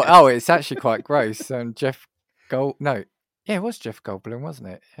 Yeah. Oh, it's actually quite gross. And Jeff Goldblum, wasn't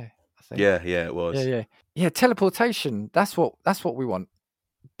it? Yeah, I think. Yeah, it was. Yeah. Teleportation. That's what we want.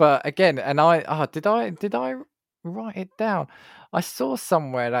 But again, and did I write it down? I saw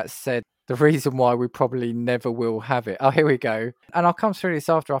somewhere that said the reason why we probably never will have it. Oh, here we go. And I'll come through this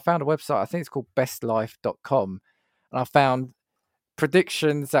after. I found a website, I think it's called bestlife.com. And I found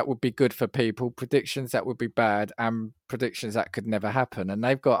predictions that would be good for people, predictions that would be bad, and predictions that could never happen. And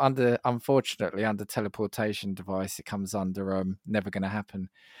they've got unfortunately, under teleportation device, it comes under never going to happen.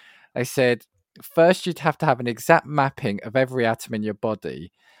 They said, first, you'd have to have an exact mapping of every atom in your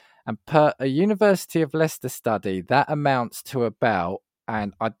body. And per a University of Leicester study, that amounts to about,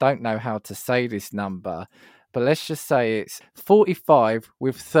 and I don't know how to say this number, but let's just say it's 45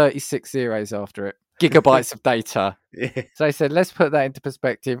 with 36 zeros after it, gigabytes of data. Yeah. So they said, let's put that into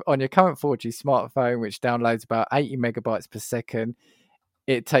perspective. On your current 4G smartphone, which downloads about 80 megabytes per second,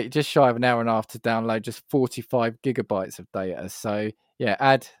 it takes just shy of an hour and a half to download just 45 gigabytes of data. So yeah,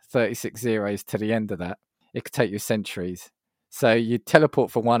 add 36 zeros to the end of that. It could take you centuries. So you teleport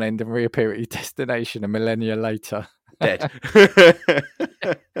from one end and reappear at your destination a millennia later. Dead.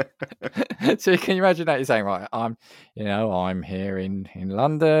 So can you imagine that? You're saying, right, I'm here in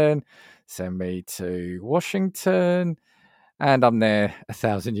London, send me to Washington, and I'm there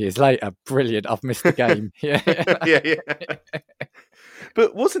 1,000 years later. Brilliant. I've missed the game. Yeah.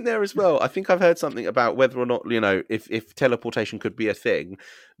 But wasn't there as well, I think I've heard something about whether or not, if teleportation could be a thing,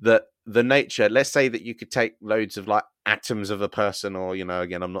 that the nature, let's say that you could take loads of like atoms of a person, or,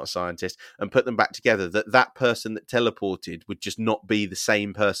 again, I'm not a scientist, and put them back together, that person that teleported would just not be the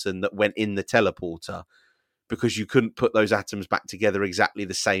same person that went in the teleporter, because you couldn't put those atoms back together exactly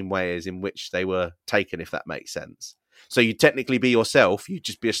the same way as in which they were taken, if that makes sense. So you'd technically be yourself, you'd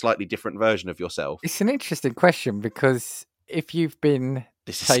just be a slightly different version of yourself. It's an interesting question, because if you've been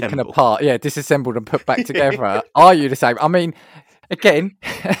taken apart, disassembled and put back together, are you the same? I mean, again,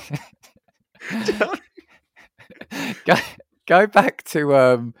 go back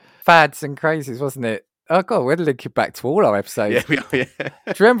to fads and crazes, wasn't it? Oh God, we're linking back to all our episodes. Yeah. Do you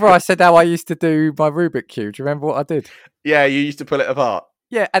remember I said how I used to do my Rubik Cube? Do you remember what I did? Yeah, you used to pull it apart.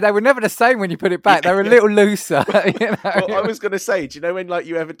 Yeah, and they were never the same when you put it back. They were a little looser. Well, I was going to say, do you know when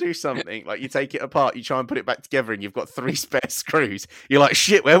you ever do something, like you take it apart, you try and put it back together and you've got 3 spare screws. You're like,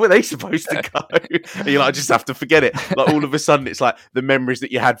 shit, where were they supposed to go? And you're like, I just have to forget it. Like all of a sudden, it's like the memories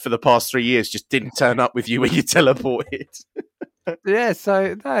that you had for the past 3 years just didn't turn up with you when you teleported. Yeah,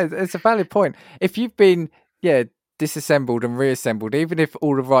 so no, it's a valid point. If you've been, disassembled and reassembled, even if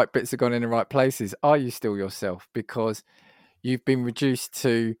all the right bits are gone in the right places, are you still yourself? Because you've been reduced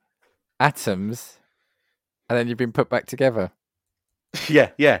to atoms and then you've been put back together.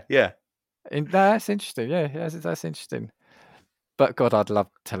 Yeah. That's interesting. Yeah, that's interesting. But God, I'd love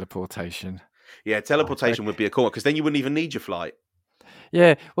teleportation. Yeah, teleportation would be a cool one, because then you wouldn't even need your flight.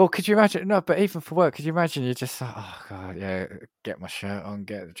 Yeah, well, could you imagine? No, but even for work, could you imagine? You're just like, oh God, yeah, get my shirt on,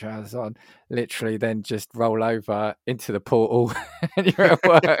 get the trousers on, literally, then just roll over into the portal, and you're at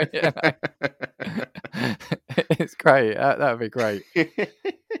work. You know? It's great. That would be great.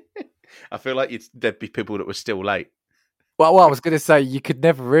 I feel like there'd be people that were still late. Well, I was going to say, you could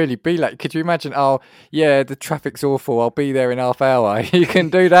never really be late. Could you imagine? Oh, yeah, the traffic's awful. I'll be there in half hour. You can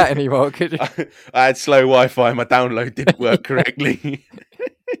do that anymore, could you? I had slow Wi-Fi. My download didn't work correctly.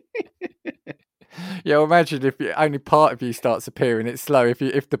 Yeah, well, imagine if only part of you starts appearing. It's slow.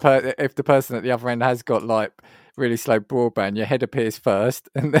 If the person at the other end has got like really slow broadband, your head appears first,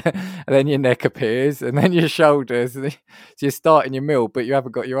 and then your neck appears, and then your shoulders. So you're starting your meal, but you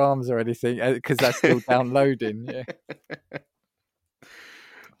haven't got your arms or anything because that's still downloading. Yeah.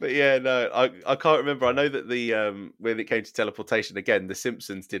 But yeah, no, I can't remember. I know that when it came to teleportation again, the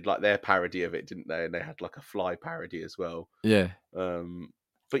Simpsons did like their parody of it, didn't they? And they had like a fly parody as well. Yeah.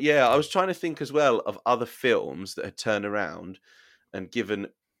 But yeah, I was trying to think as well of other films that had turned around and given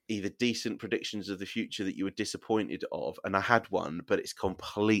either decent predictions of the future that you were disappointed of, and I had one, but it's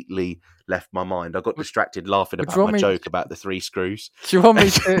completely left my mind. I got distracted laughing about my joke about the 3 screws. Do you want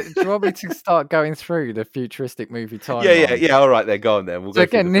me to start going through the futuristic movie timeline? Yeah. All right, then go on then. We'll go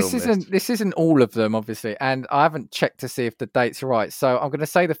again, through this isn't all of them, obviously, and I haven't checked to see if the dates are right. So I'm going to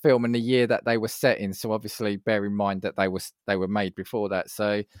say the film and the year that they were set in. So obviously, bear in mind that they were made before that.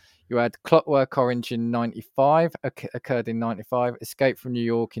 So you had Clockwork Orange in 95, occurred in 95, Escape from New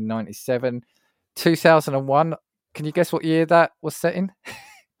York in 97, 2001. Can you guess what year that was set in?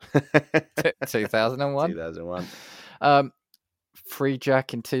 2001. 2001. Free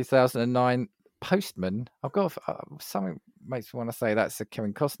Jack in 2009. Postman. I've got something makes me want to say that's a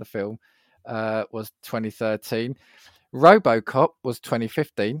Kevin Costner film. Was 2013. RoboCop was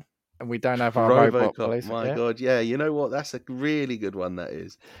 2015. And we don't have our robot police. My God, yeah. You know what? That's a really good one, that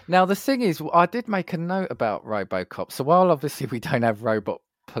is. Now, the thing is, I did make a note about RoboCop. So while obviously we don't have robot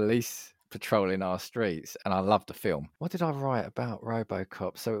police patrolling our streets, and I love the film, what did I write about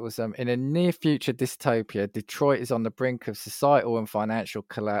RoboCop? So it was in a near future dystopia, Detroit is on the brink of societal and financial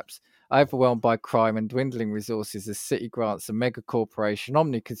collapse, overwhelmed by crime and dwindling resources as city grants a mega corporation,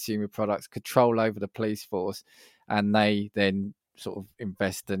 omni-consumer products, control over the police force, and they then sort of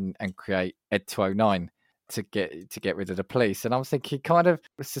invest and create Ed 209 to get rid of the police. And I'm thinking, kind of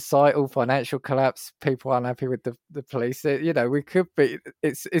societal financial collapse, people unhappy with the police. We could be.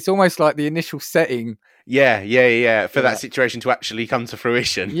 It's almost like the initial setting. Yeah. For that situation to actually come to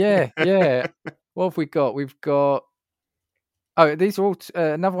fruition. Yeah. What have we got? We've got. Oh, these are all.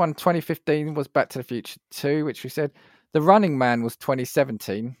 Another one, 2015 was Back to the Future 2, which we said. The Running Man was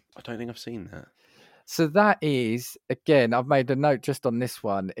 2017. I don't think I've seen that. So that is, again, I've made a note just on this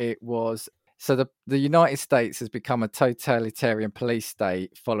one. It was, so the United States has become a totalitarian police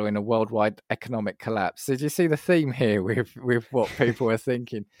state following a worldwide economic collapse. So do you see the theme here with what people are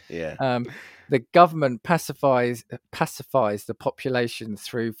thinking? Yeah. The government pacifies the population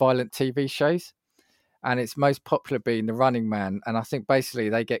through violent TV shows. And it's most popular being The Running Man. And I think basically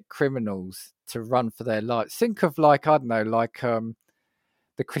they get criminals to run for their lives. Think of like, I don't know, like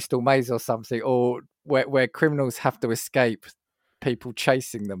the Crystal Maze or something, or where criminals have to escape people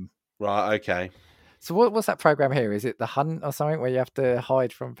chasing them. Right, okay. So what's that program here? Is it The Hunt or something where you have to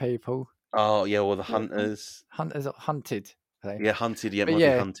hide from people? Oh, yeah, well, the Hunters. Hunted. Yeah, Hunted,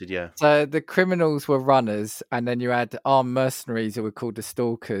 yeah, Hunted, yeah. So the criminals were runners, and then you had armed mercenaries who were called the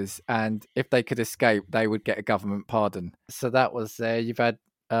Stalkers, and if they could escape, they would get a government pardon. So that was there. You've had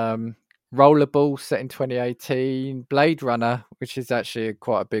Rollerball set in 2018, Blade Runner, which is actually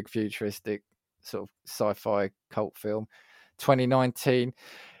quite a big futuristic sort of sci-fi cult film, 2019.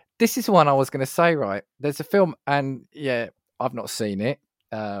 This is one I was going to say, right? There's a film, and yeah, I've not seen it.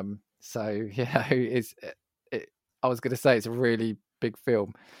 So, I was going to say it's a really big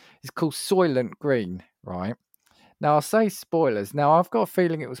film. It's called Soylent Green, right? Now, I'll say spoilers. Now, I've got a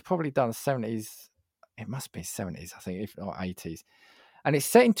feeling it was probably done 70s. It must be 70s, I think, if not 80s. And it's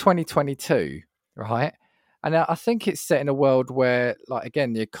set in 2022, right? And I think it's set in a world where, like,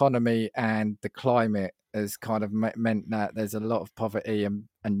 again, the economy and the climate has kind of meant that there's a lot of poverty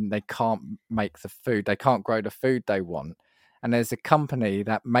and they can't make the food. They can't grow the food they want. And there's a company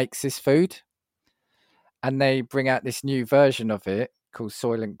that makes this food. And they bring out this new version of it called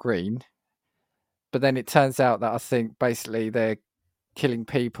Soylent Green. But then it turns out that I think basically they're killing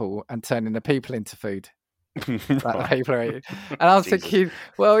people and turning the people into food. Like the people are eating. And I was thinking,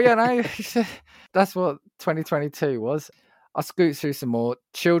 well, that's what 2022 was. I scoot through some more.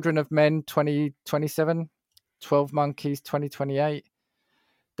 Children of Men 2027, 12 Monkeys 2028,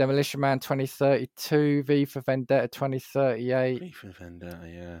 Demolition Man 2032, V for Vendetta 2038. V for Vendetta,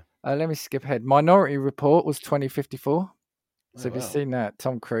 yeah. Let me skip ahead. Minority Report was 2054. So have you wow. seen that,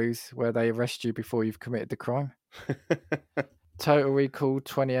 Tom Cruise, where they arrest you before you've committed the crime? Total Recall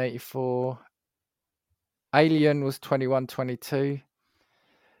 2084. Alien was 2122.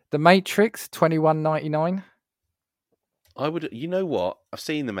 The Matrix 2199. I would, you know what? I've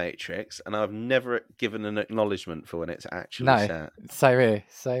seen The Matrix, and I've never given an acknowledgement for when it's actually set. Same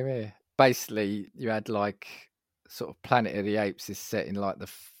here. Basically, you had like sort of Planet of the Apes is set in like the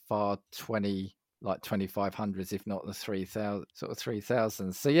far 2500s, if not the 3000, sort of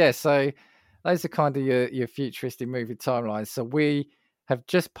 3000s. So yeah, so those are kind of your futuristic movie timelines. So we have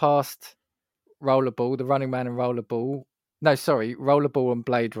just passed Rollerball, The Running Man and Rollerball. No, sorry, Rollerball and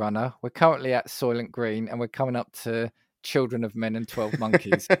Blade Runner. We're currently at Soylent Green, and we're coming up to Children of Men and 12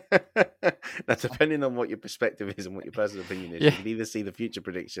 Monkeys. Now, depending on what your perspective is and what your personal opinion is, you can either see the future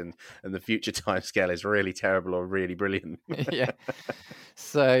prediction and the future timescale is really terrible or really brilliant. Yeah.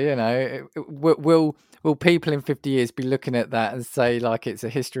 So, you know, will people in 50 years be looking at that and say like it's a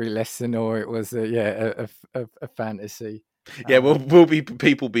history lesson or it was a fantasy? Yeah, will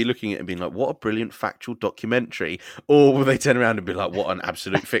people be looking at it and being like, what a brilliant factual documentary? Or will they turn around and be like, what an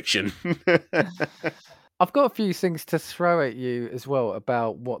absolute fiction? I've got a few things to throw at you as well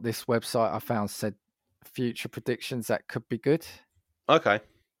about what this website I found said future predictions that could be good. Okay.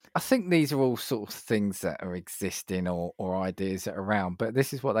 I think these are all sort of things that are existing or ideas that are around, but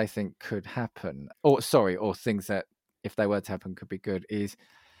this is what they think could happen. Or things that, if they were to happen, could be good, is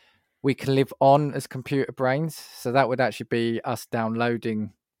we can live on as computer brains. So that would actually be us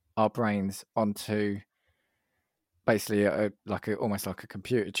downloading our brains onto basically almost like a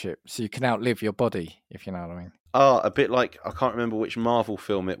computer chip. So you can outlive your body, if you know what I mean. Oh, a bit like, I can't remember which Marvel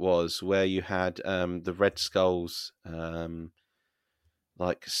film it was, where you had the Red Skull's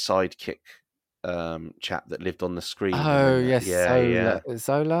like sidekick chap that lived on the screen. Oh, yes. Yeah.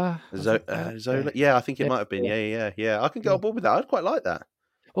 Zola? Zola? Yeah, I think it might have been. Yeah. I can get on board with that. I'd quite like that.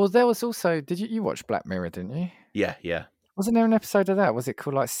 Well, there was also, did you watch Black Mirror, didn't you? Yeah. Wasn't there an episode of that? Was it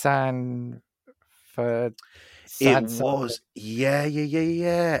called like It was,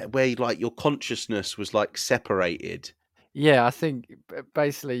 yeah. Where like your consciousness was like separated. Yeah, I think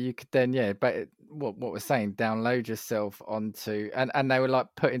basically you could then, but what we're saying, download yourself onto, and they were like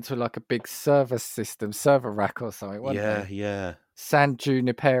put into like a big server rack or something. Yeah. San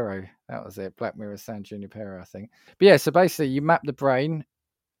Junipero, that was it. Black Mirror San Junipero, I think. But yeah, so basically you map the brain,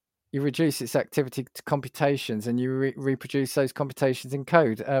 you reduce its activity to computations, and you reproduce those computations in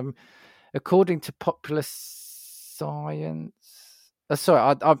code. According to Popular Science,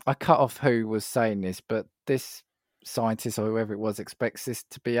 sorry, I cut off who was saying this, but this scientist or whoever it was expects this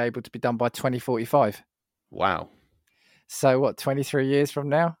to be able to be done by 2045. Wow. So what, 23 years from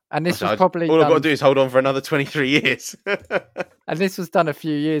now? And this was probably all I've got to do is hold on for another 23 years. And this was done a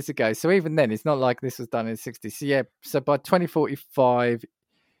few years ago. So even then, it's not like this was done in the 60s. So yeah, so by 2045,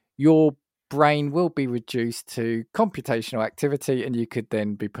 your brain will be reduced to computational activity, and you could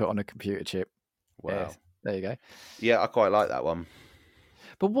then be put on a computer chip. Wow. Yeah, there you go. Yeah, I quite like that one.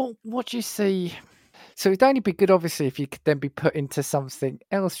 But what do you see? So it'd only be good, obviously, if you could then be put into something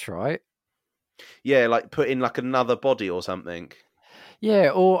else, right? Yeah, like put in like another body or something. Yeah,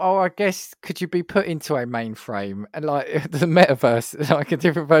 or I guess could you be put into a mainframe and like the metaverse, like a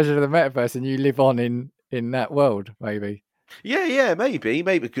different version of the metaverse, and you live on in that world, maybe? Yeah, maybe.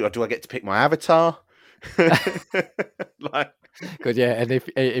 Do I get to pick my avatar? Like, good, yeah. And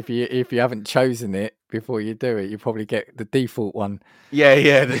if you haven't chosen it before you do it, you probably get the default one.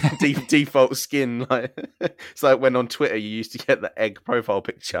 Yeah, the default skin. Like, it's like when on Twitter you used to get the egg profile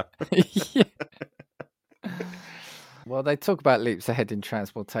picture. Yeah. Well, they talk about leaps ahead in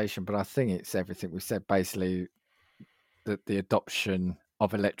transportation, but I think it's everything we said. Basically, the adoption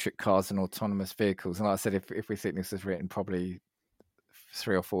of electric cars and autonomous vehicles. And like I said, if we think this was written probably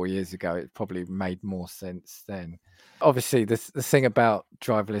 3 or 4 years ago, it probably made more sense then. Obviously, the thing about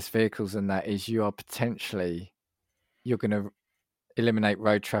driverless vehicles and that is you're going to eliminate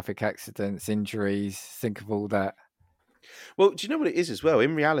road traffic accidents, injuries. Think of all that. Well, do you know what it is as well?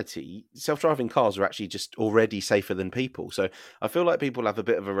 In reality, self-driving cars are actually just already safer than people. So I feel like people have a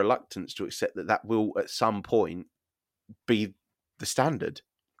bit of a reluctance to accept that will at some point be the standard.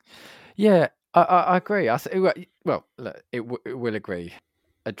 Yeah, I agree. Well, look, it will agree.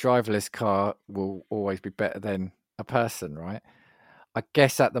 a driverless car will always be better than a person, right? I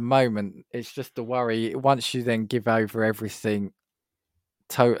guess at the moment it's just the worry. Once you then give over everything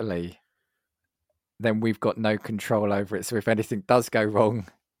totally, then we've got no control over it. So if anything does go wrong,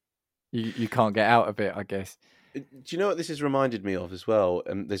 you can't get out of it, I guess. Do you know what this has reminded me of as well?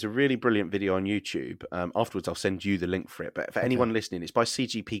 There's a really brilliant video on YouTube. Afterwards, I'll send you the link for it. But for anyone listening, it's by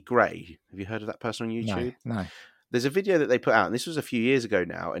CGP Grey. Have you heard of that person on YouTube? No. There's a video that they put out, and this was a few years ago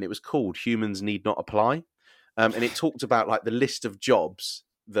now, and it was called Humans Need Not Apply. And it talked about like the list of jobs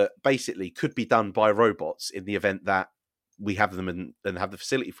that basically could be done by robots in the event that we have them and have the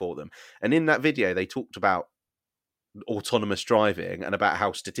facility for them. And in that video, they talked about autonomous driving and about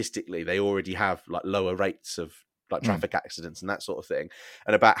how statistically they already have like lower rates of like traffic accidents and that sort of thing,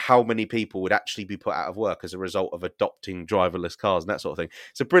 and about how many people would actually be put out of work as a result of adopting driverless cars and that sort of thing.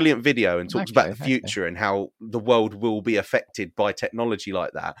 It's a brilliant video and talks about the future and how the world will be affected by technology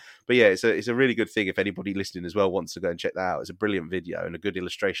like that. But yeah, it's a really good thing if anybody listening as well wants to go and check that out. It's a brilliant video and a good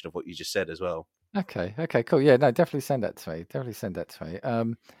illustration of what you just said as well. Okay, cool. Yeah, no, definitely send that to me.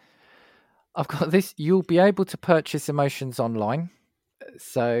 I've got this. You'll be able to purchase emotions online.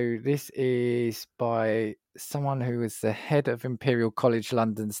 So this is by someone who is the head of Imperial College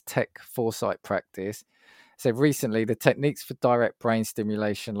London's Tech Foresight practice. So recently, the techniques for direct brain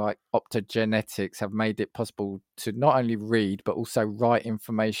stimulation like optogenetics have made it possible to not only read, but also write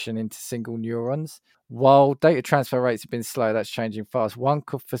information into single neurons. While data transfer rates have been slow, that's changing fast. One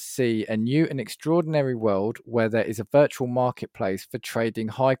could foresee a new and extraordinary world where there is a virtual marketplace for trading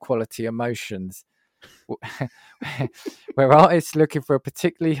high-quality emotions, where artists looking for a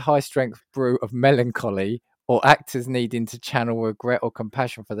particularly high-strength brew of melancholy or actors needing to channel regret or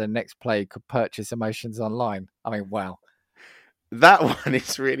compassion for their next play could purchase emotions online. I mean, wow. That one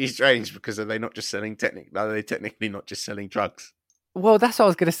is really strange because are they not just selling are they technically not just selling drugs? Well, that's what I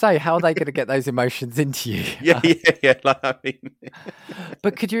was going to say. How are they going to get those emotions into you? Yeah. Like, I mean...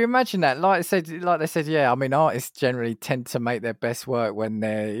 But could you imagine that? Like they said, yeah. I mean, artists generally tend to make their best work when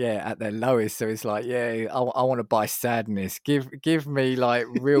they're at their lowest. So it's like, I want to buy sadness. Give me like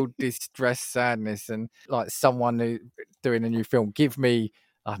real distressed sadness, and like someone who doing a new film. Give me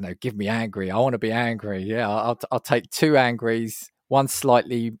angry. I want to be angry. Yeah, I'll take 2 angries, one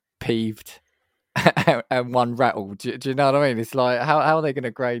slightly peeved. And one rattle. Do you know what I mean? It's like how are they going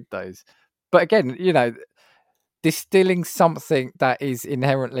to grade those? But again, distilling something that is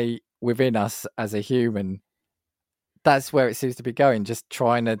inherently within us as a human, that's where it seems to be going. Just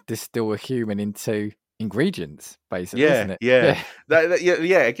trying to distill a human into ingredients, basically, isn't it? Yeah.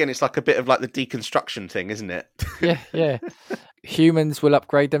 Again, it's like a bit of like the deconstruction thing, isn't it? Yeah. Humans will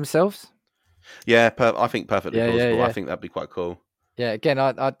upgrade themselves. Yeah, I think perfectly plausible. Yeah. I think that'd be quite cool. Yeah, again,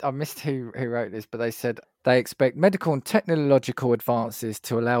 I missed who wrote this, but they said they expect medical and technological advances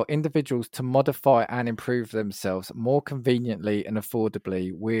to allow individuals to modify and improve themselves more conveniently and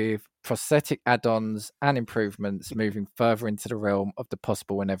affordably, with prosthetic add-ons and improvements moving further into the realm of the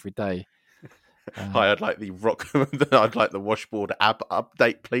possible and everyday. Hi, I'd like the washboard app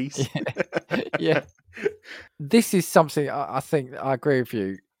update, please. Yeah. This is something I think I agree with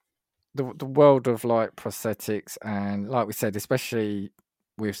you. The world of like prosthetics and, like we said, especially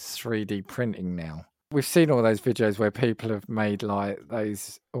with 3D printing now, we've seen all those videos where people have made like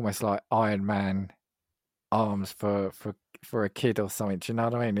those almost like Iron Man arms for a kid or something. Do you know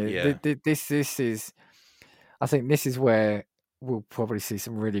what I mean? Yeah. This is, I think this is where we'll probably see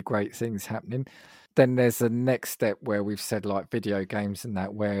some really great things happening. Then there's the next step where we've said like video games and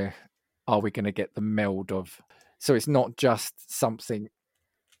that, where are we going to get the meld of? So it's not just something,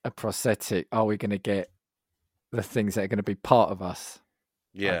 a prosthetic. Are we going to get the things that are going to be part of us?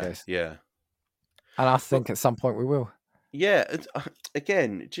 Yeah. And I think at some point we will. Yeah,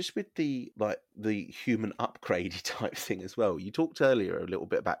 again, just with the human upgrade type thing as well. You talked earlier a little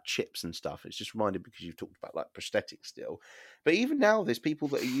bit about chips and stuff. It's just reminded because you've talked about like prosthetics still. But even now, there's people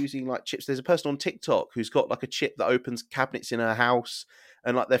that are using like chips. There's a person on TikTok who's got like a chip that opens cabinets in her house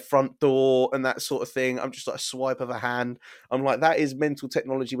and like their front door and that sort of thing. I'm just like a swipe of a hand. I'm like, that is mental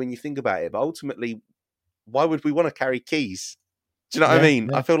technology when you think about it. But ultimately, why would we want to carry keys? Do you know what I mean?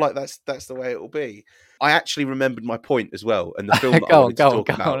 Yeah. I feel like that's the way it will be. I actually remembered my point as well, and the film that I wanted to talk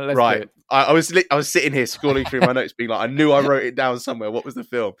about. Right, I was sitting here scrolling through my notes, being like, I knew I wrote it down somewhere. What was the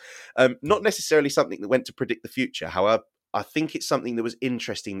film? Not necessarily something that went to predict the future. However, I think it's something that was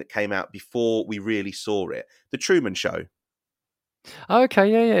interesting that came out before we really saw it. The Truman Show.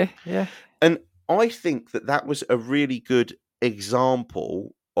 Okay, yeah. And I think that was a really good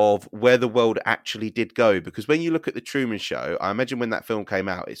example of where the world actually did go. Because when you look at the Truman Show, I imagine when that film came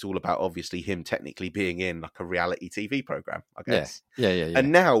out, it's all about obviously him technically being in like a reality TV program, I Yeah, guess. yeah.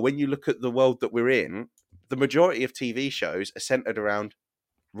 And now when you look at the world that we're in, the majority of TV shows are centered around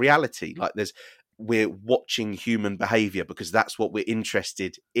reality. Like we're watching human behavior because that's what we're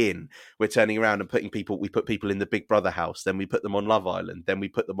interested in. We're turning around and we put people in the Big Brother house, then we put them on Love Island, then we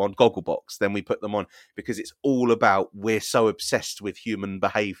put them on Gogglebox, then we put them on, because it's all about, we're so obsessed with human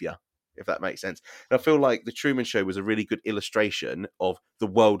behavior, if that makes sense. And I feel like the Truman Show was a really good illustration of the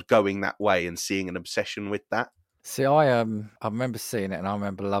world going that way and seeing an obsession with that. See, I remember seeing it and I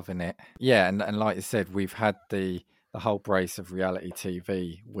remember loving it. Yeah, and like you said, we've had the whole brace of reality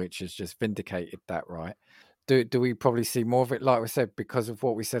TV, which has just vindicated that, right? Do we probably see more of it, like we said, because of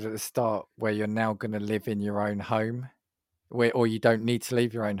what we said at the start, where you're now going to live in your own home, or you don't need to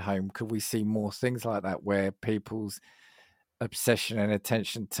leave your own home? Could we see more things like that, where people's obsession and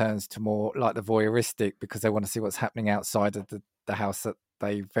attention turns to more like the voyeuristic, because they want to see what's happening outside of the house that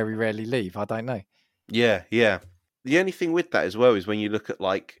they very rarely leave? I don't know. Yeah. The only thing with that as well is when you look at,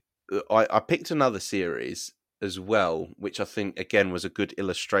 like, I picked another series as well, which I think again was a good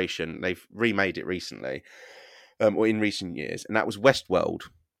illustration. They've remade it recently, or in recent years, and that was Westworld.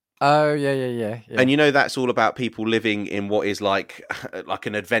 Oh yeah. And that's all about people living in what is like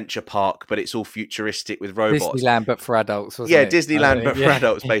an adventure park, but it's all futuristic with robots. Disneyland, but for adults, wasn't it? Disneyland, but for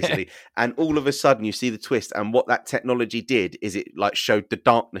adults, basically. And all of a sudden, you see the twist, and what that technology did is it like showed the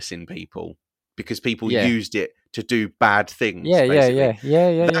darkness in people, because people used it to do bad things. Yeah.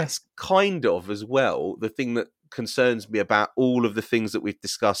 That's kind of as well the thing that concerns me about all of the things that we've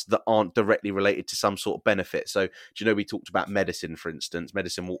discussed that aren't directly related to some sort of benefit. So, we talked about medicine, for instance.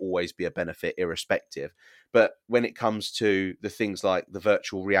 Medicine will always be a benefit irrespective. But when it comes to the things like the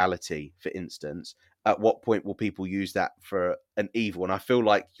virtual reality, for instance, at what point will people use that for an evil? And I feel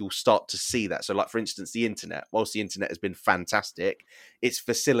like you'll start to see that. So, like, for instance, the internet, whilst the internet has been fantastic, it's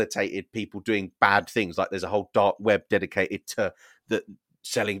facilitated people doing bad things. Like, there's a whole dark web dedicated to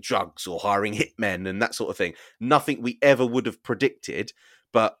selling drugs or hiring hitmen and that sort of thing. Nothing we ever would have predicted,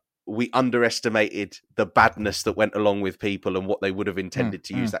 but we underestimated the badness that went along with people and what they would have intended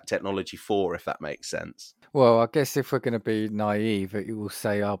to use that technology for, if that makes sense. Well, I guess if we're going to be naive, you will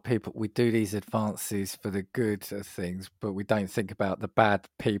say, people, we do these advances for the good of things, but we don't think about the bad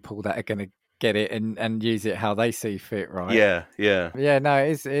people that are going to get it and use it how they see fit, right? Yeah. No,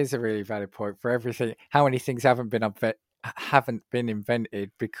 it is a really valid point. For everything, how many things haven't been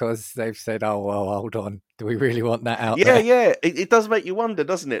invented because they've said, oh well, hold on, do we really want that out there? Yeah, it does make you wonder,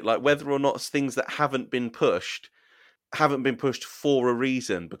 doesn't it, like whether or not things that haven't been pushed for a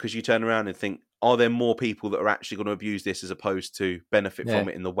reason, because you turn around and think, are there more people that are actually going to abuse this as opposed to benefit from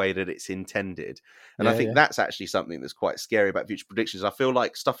it in the way that it's intended? And I think that's actually something that's quite scary about future predictions. I feel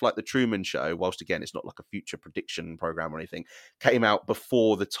like stuff like the Truman Show, whilst again it's not like a future prediction program or anything, came out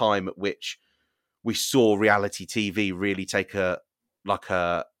before the time at which we saw reality TV really take a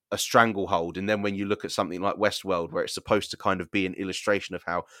stranglehold. And then when you look at something like Westworld, where it's supposed to kind of be an illustration of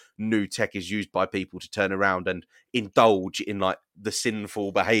how new tech is used by people to turn around and indulge in like the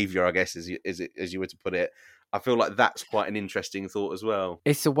sinful behavior, I guess, as you were to put it, I feel like that's quite an interesting thought as well.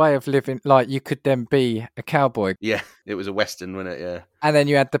 It's a way of living. Like, you could then be a cowboy. Yeah, it was a Western, wasn't it? Yeah. And then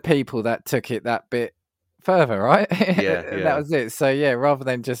you had the people that took it that bit further, right? Yeah. That was it. So yeah, rather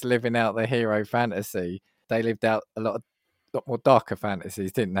than just living out the hero fantasy, they lived out a lot more darker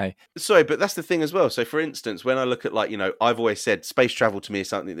fantasies, didn't they? Sorry, but that's the thing as well. So for instance, when I look at, like, I've always said space travel to me is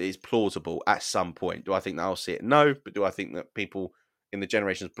something that is plausible at some point. Do I think that I'll see it? No. But do I think that people in the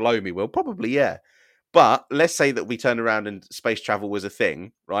generations below me will? Probably, yeah. But let's say that we turn around and space travel was a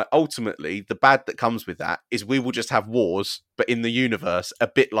thing, right? Ultimately, the bad that comes with that is we will just have wars, but in the universe, a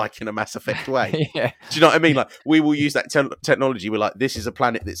bit like in a Mass Effect way. Yeah. Do you know what I mean? Like, we will use that technology. We're like, this is a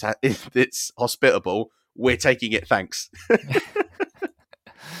planet that's hospitable. We're taking it, thanks.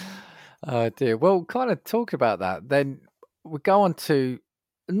 Oh dear. Well, kind of talk about that. Then we go on to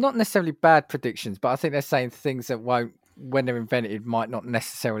not necessarily bad predictions, but I think they're saying things that won't, when they're invented, might not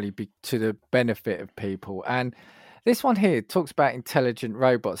necessarily be to the benefit of people. And this one here talks about intelligent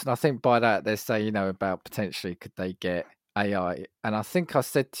robots, and I think by that they say, about potentially could they get AI. And I think I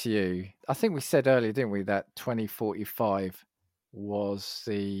said to you, I think we said earlier, didn't we, that 2045 was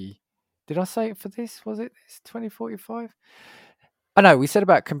the... Did I say it for this? Was it this 2045? I know we said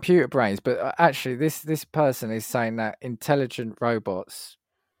about computer brains, but actually this person is saying that intelligent robots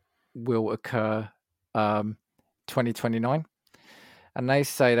will occur 2029, and they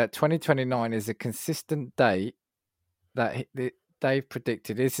say that 2029 is a consistent date that they've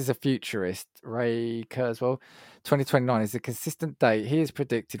predicted, this is a futurist, Ray Kurzweil, 2029 is a consistent date. He has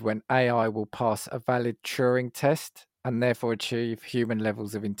predicted when AI will pass a valid Turing test and therefore achieve human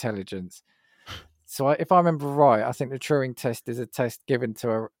levels of intelligence. So if I remember right, I think the Turing test is a test given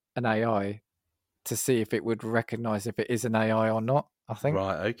to an AI to see if it would recognize if it is an AI or not, I think.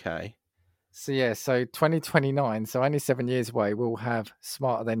 Right, okay. So yeah, so 2029, so only 7 years away, we'll have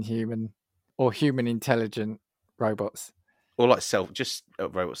smarter than human or human intelligent robots. Or like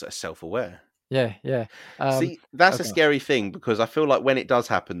robots that are self-aware. Yeah. See, that's a okay. scary thing, because I feel like when it does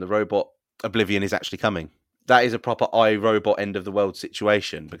happen, the robot oblivion is actually coming. That is a proper iRobot end of the world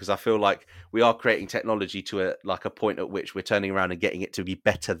situation, because I feel like we are creating technology to a point at which we're turning around and getting it to be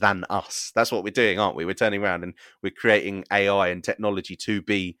better than us. That's what we're doing, aren't we? We're turning around and we're creating AI and technology to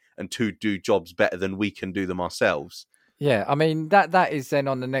be and to do jobs better than we can do them ourselves. Yeah, I mean, that is then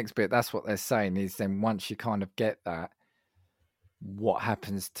on the next bit. That's what they're saying is then once you kind of get that, what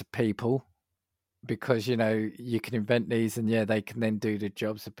happens to people? Because, you can invent these and they can then do the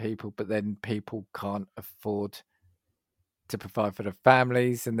jobs of people, but then people can't afford to provide for their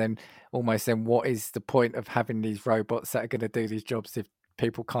families. And then almost then what is the point of having these robots that are going to do these jobs if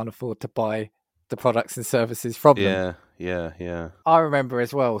people can't afford to buy the products and services from them? Yeah. I remember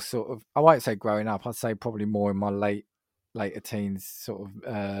as well, sort of, I won't say growing up, I'd say probably more in my later teens, sort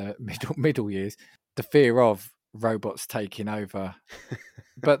of middle years, the fear of robots taking over.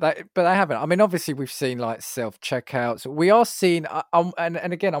 but they haven't. I mean, obviously we've seen like self-checkouts. We are seeing and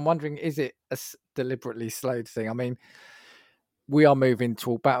again, I'm wondering, is it a deliberately slowed thing? I mean, we are moving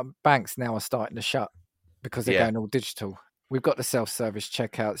to banks now are starting to shut because they're going all digital. We've got the self-service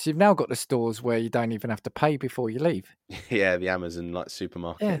checkouts. You've now got the stores where you don't even have to pay before you leave. Yeah, the Amazon like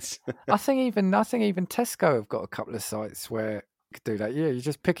supermarkets. Yeah. I think even Tesco have got a couple of sites where you could do that. Yeah, you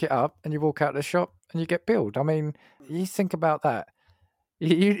just pick it up and you walk out of the shop and you get billed. I mean, you think about that.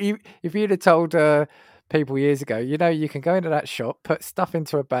 If you'd have told people years ago, you can go into that shop, put stuff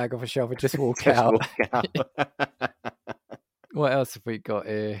into a bag off a shelf and just walk out. What else have we got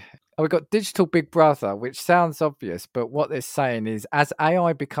here? We've got Digital Big Brother, which sounds obvious, but what they're saying is as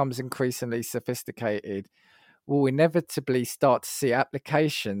AI becomes increasingly sophisticated, we'll inevitably start to see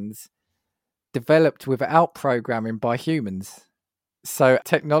applications developed without programming by humans. So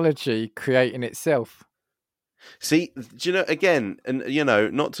technology creating itself. See, do you know, again, and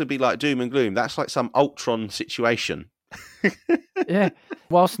not to be like doom and gloom, that's like some Ultron situation. Yeah.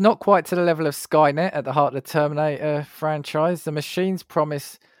 Whilst not quite to the level of Skynet at the heart of the Terminator franchise, the machines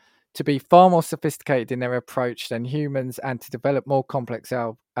promise to be far more sophisticated in their approach than humans and to develop more complex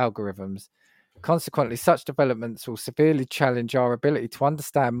algorithms. Consequently, such developments will severely challenge our ability to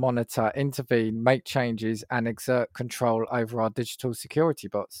understand, monitor, intervene, make changes, and exert control over our digital security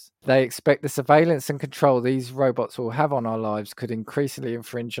bots. They expect the surveillance and control these robots will have on our lives could increasingly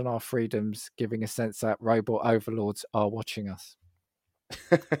infringe on our freedoms, giving a sense that robot overlords are watching us.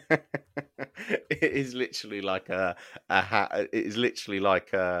 It is literally like it is literally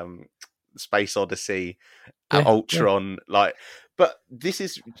like Space Odyssey, Ultron, like. But this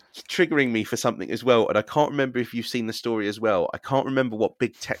is triggering me for something as well, and I can't remember if you've seen the story as well. I can't remember what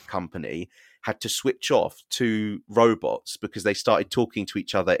big tech company had to switch off to robots because they started talking to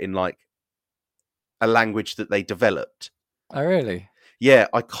each other in like a language that they developed. Oh, really? Yeah,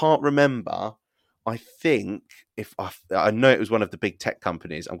 I can't remember. I think I know it was one of the big tech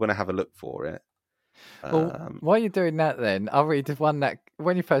companies. I'm going to have a look for it. Well, while you're doing that, then I'll read the one that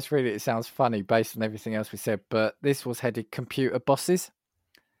when you first read it, it sounds funny based on everything else we said, but this was headed computer bosses.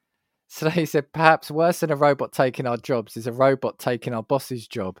 So they said, perhaps worse than a robot taking our jobs is a robot taking our boss's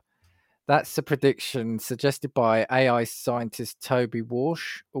job. That's a prediction suggested by AI scientist Toby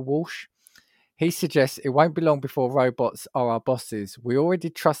Walsh. He suggests it won't be long before robots are our bosses. We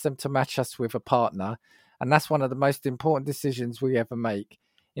already trust them to match us with a partner, and that's one of the most important decisions we ever make.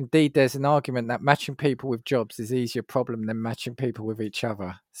 Indeed, there's an argument that matching people with jobs is easier problem than matching people with each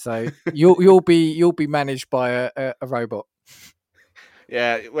other. So you'll be managed by a robot.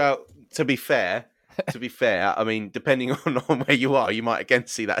 Yeah, well, to be fair, I mean, depending on where you are, you might again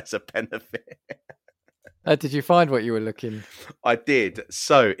see that as a benefit. Did you find what you were looking? I did.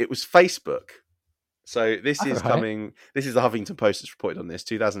 So it was Facebook. So this is coming. This is the Huffington Post that's reported on this.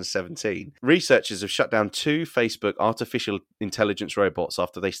 2017. Researchers have shut down 2 Facebook artificial intelligence robots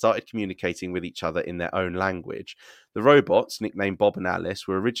after they started communicating with each other in their own language. The robots, nicknamed Bob and Alice,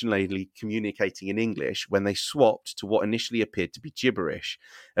 were originally communicating in English when they swapped to what initially appeared to be gibberish.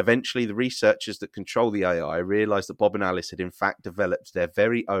 Eventually, the researchers that control the AI realized that Bob and Alice had in fact developed their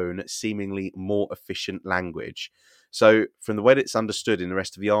very own, seemingly more efficient language. So, from the way it's understood in the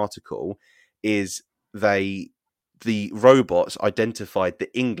rest of the article, is they the robots identified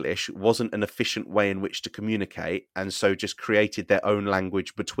that English wasn't an efficient way in which to communicate, and so just created their own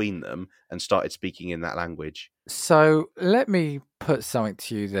language between them and started speaking in that language. So let me put something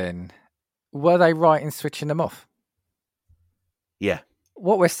to you then. Were they right in switching them off? Yeah.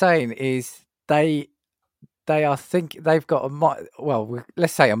 What we're saying is they've got a mind. Well,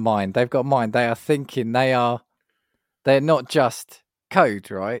 let's say a mind. They've got a mind. They are thinking. They're not just code,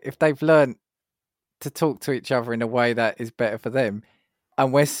 right? If they've learned to talk to each other in a way that is better for them,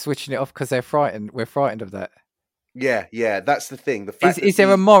 and we're switching it off because they're frightened. We're frightened of that. Yeah, that's the thing. The fact is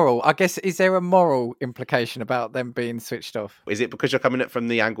there a moral? I guess is there a moral implication about them being switched off? Is it because you're coming at it from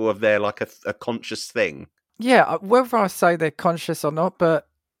the angle of they're like a conscious thing? Yeah, whether I say they're conscious or not, but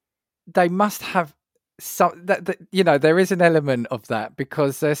they must have some. That there is an element of that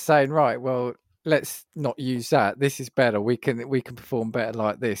because they're saying, right, well, let's not use that. This is better. We can perform better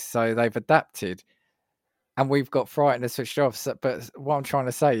like this. So they've adapted. And we've got frightened and switched off. So, but what I'm trying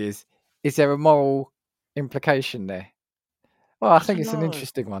to say is there a moral implication there? Well, I think it's an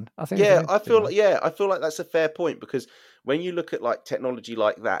interesting one. I feel like that's a fair point, because when you look at like technology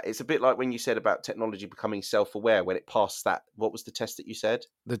like that, it's a bit like when you said about technology becoming self-aware when it passed that. What was the test that you said?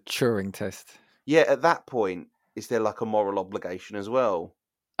 The Turing test. Yeah, at that point, is there like a moral obligation as well?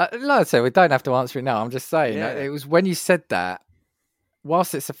 Like I said, we don't have to answer it now. I'm just saying it was when you said that.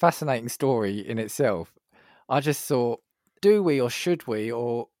 Whilst it's a fascinating story in itself, I just thought, do we or should we,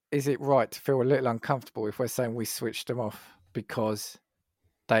 or is it right to feel a little uncomfortable if we're saying we switched them off because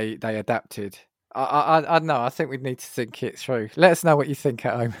they adapted? I don't know. I think we need to think it through. Let us know what you think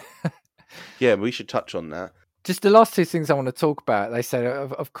at home. Yeah, we should touch on that. Just the last two things I want to talk about. They said,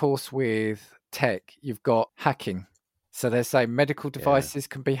 of course, with tech, you've got hacking. So they're saying medical devices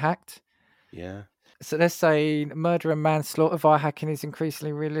can be hacked. Yeah. So they're saying murder and manslaughter via hacking is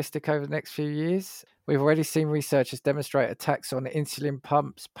increasingly realistic over the next few years. We've already seen researchers demonstrate attacks on insulin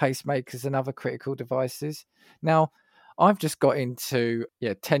pumps, pacemakers, and other critical devices. Now, I've just got into,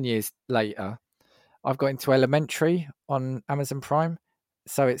 10 years later, I've got into Elementary on Amazon Prime.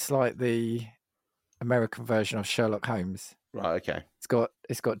 So it's like the American version of Sherlock Holmes. Right, okay.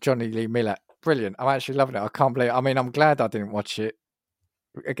 It's got Johnny Lee Miller. Brilliant. I'm actually loving it. I can't believe it. I mean, I'm glad I didn't watch it.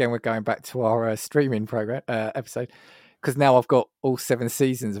 Again, we're going back to our streaming program episode, because now I've got all 7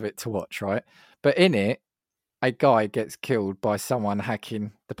 seasons of it to watch, right? But in it, a guy gets killed by someone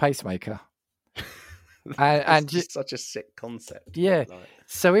hacking the pacemaker. and just such a sick concept. Yeah.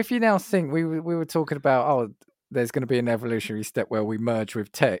 So if you now think we were talking about, there's going to be an evolutionary step where we merge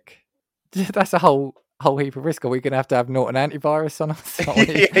with tech, that's a whole heap of risk. Are we going to have Norton antivirus on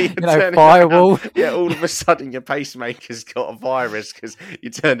us? Firewall. Yeah, all of a sudden your pacemaker's got a virus because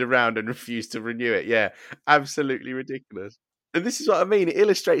you turned around and refused to renew it. Yeah, absolutely ridiculous. And this is what I mean. It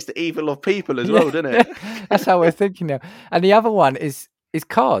illustrates the evil of people as well, doesn't it? That's how we're thinking now. And the other one is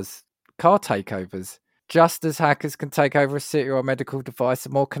car takeovers. Just as hackers can take over a city or a medical device, the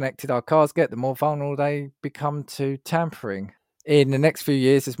more connected our cars get, the more vulnerable they become to tampering. In the next few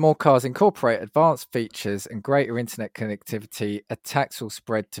years, as more cars incorporate advanced features and greater internet connectivity, attacks will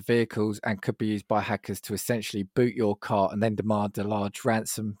spread to vehicles and could be used by hackers to essentially boot your car and then demand a large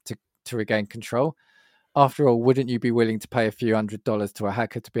ransom to regain control. After all, wouldn't you be willing to pay a few $100s to a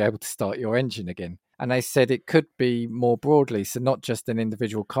hacker to be able to start your engine again? And they said it could be more broadly, so not just an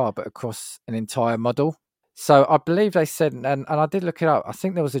individual car, but across an entire model. So I believe they said, and I did look it up, I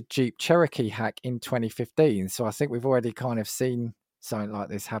think there was a Jeep Cherokee hack in 2015. So I think we've already kind of seen something like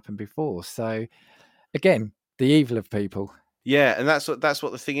this happen before. So again, the evil of people. Yeah, and that's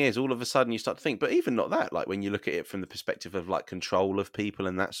what the thing is. All of a sudden you start to think, but even not that, like when you look at it from the perspective of like control of people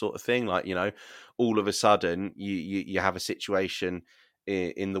and that sort of thing, like, all of a sudden you have a situation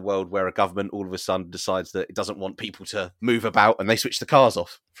in the world where a government all of a sudden decides that it doesn't want people to move about and they switch the cars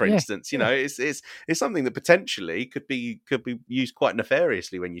off, for instance. It's something that potentially could be used quite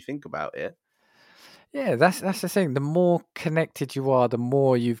nefariously when you think about it. Yeah, that's the thing. The more connected you are, the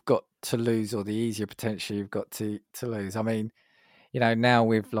more you've got to lose, or the easier potentially you've got to lose. I mean, now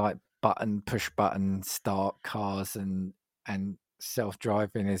with like push button start cars and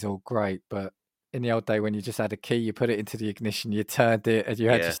self-driving is all great, but in the old day when you just had a key, you put it into the ignition, you turned it, and you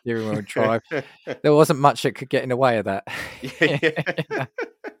had your steering wheel drive. There wasn't much that could get in the way of that. Yeah.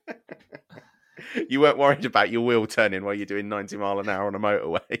 You weren't worried about your wheel turning while you're doing 90 mile an hour on a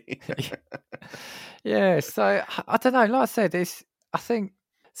motorway. Yeah, so I don't know. Like I said, I think.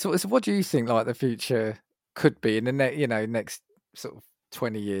 So what do you think? Like the future could be in the next sort of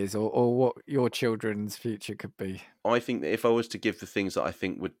 20 years, or what your children's future could be? I think that if I was to give the things that I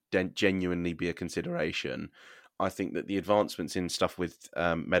think would genuinely be a consideration, I think that the advancements in stuff with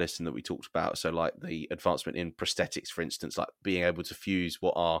medicine that we talked about, so like the advancement in prosthetics, for instance, like being able to fuse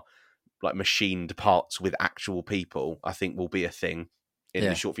what are like machined parts with actual people, I think will be a thing in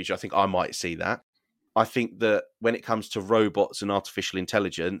the short future. I think I might see that. I think that when it comes to robots and artificial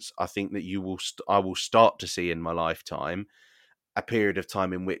intelligence, I think that I will start to see in my lifetime a period of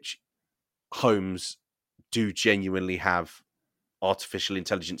time in which homes do genuinely have artificial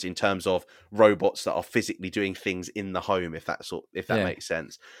intelligence in terms of robots that are physically doing things in the home, if that makes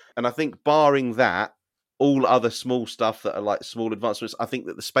sense. And I think barring that, all other small stuff that are like small advancements, I think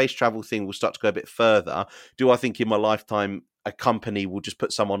that the space travel thing will start to go a bit further. Do I think in my lifetime a company will just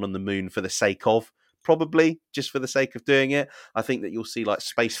put someone on the moon for the sake of? Probably, just for the sake of doing it. I think that you'll see like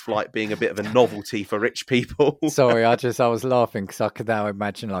space flight being a bit of a novelty for rich people. Sorry, I was laughing because I could now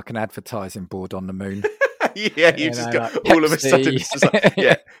imagine like an advertising board on the moon. Yeah, you just go like, all of a sudden. It's just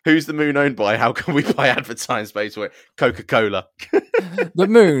like, who's the moon owned by? How can we buy advertising space for it? Coca-Cola. The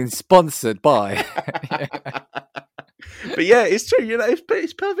moon sponsored by. But yeah, it's true.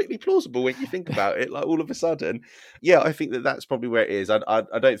 It's perfectly plausible when you think about it. Like all of a sudden, I think that that's probably where it is. I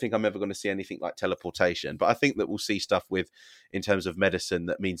don't think I'm ever going to see anything like teleportation, but I think that we'll see stuff in terms of medicine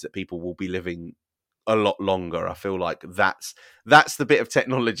that means that people will be living a lot longer. I feel like that's the bit of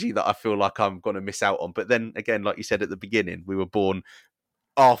technology that I feel like I'm going to miss out on. But then again, like you said at the beginning, we were born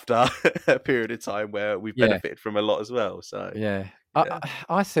after a period of time where we've benefited from a lot as well. So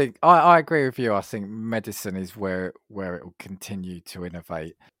I think I agree with you. I think medicine is where it will continue to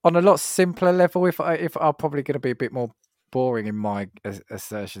innovate on a lot simpler level. If I'm probably going to be a bit more boring in my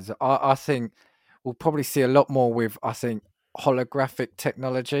assertions, I think we'll probably see a lot more with holographic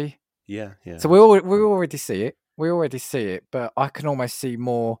technology. Yeah. So we already see it. But I can almost see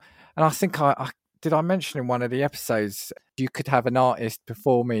more. And I think did I mention in one of the episodes you could have an artist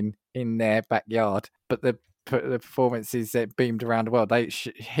performing in their backyard, but the performance is beamed around the world.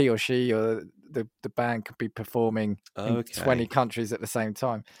 He or she or the band could be performing in 20 countries at the same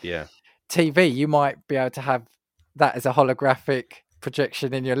time. Yeah. TV, you might be able to have that as a holographic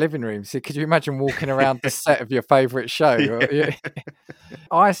projection in your living room. So could you imagine walking around the set of your favorite show?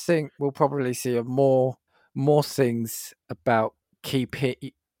 I think we'll probably see more things about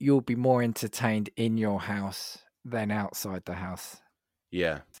you'll be more entertained in your house than outside the house.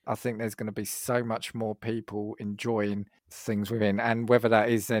 Yeah. I think there's going to be so much more people enjoying things within, and whether that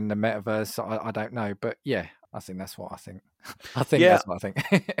is in the metaverse, I don't know. But yeah, I think that's what I think. That's what I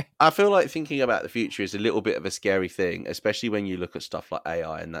think. I feel like thinking about the future is a little bit of a scary thing, especially when you look at stuff like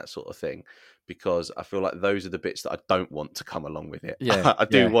AI and that sort of thing, because I feel like those are the bits that I don't want to come along with it. Yeah, I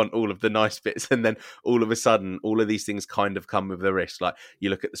do want all of the nice bits, and then all of a sudden, all of these things kind of come with the risk. Like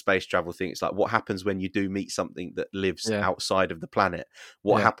you look at the space travel thing, it's like what happens when you do meet something that lives outside of the planet?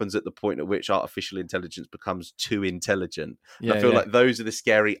 What happens at the point at which artificial intelligence becomes too intelligent? I feel like those are the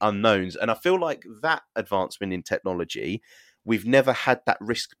scary unknowns, and I feel like that advancement in technology, we've never had that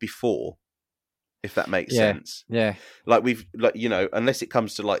risk before, if that makes sense. Yeah. Like unless it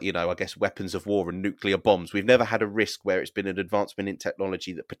comes to I guess weapons of war and nuclear bombs, we've never had a risk where it's been an advancement in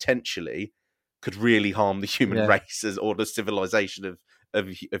technology that potentially could really harm the human race or the civilization of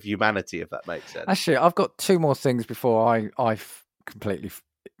humanity, if that makes sense. Actually, I've got two more things before I've completely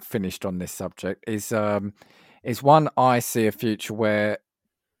finished on this subject. Is one, I see a future where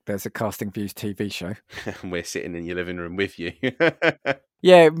there's a Casting Views TV show. And we're sitting in your living room with you.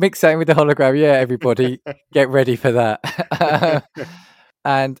 Yeah, mix that in with the hologram. Yeah, everybody get ready for that.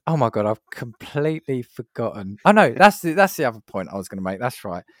 And oh my God, I've completely forgotten. Oh no, that's the other point I was going to make. That's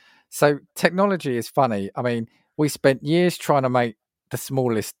right. So technology is funny. I mean, we spent years trying to make the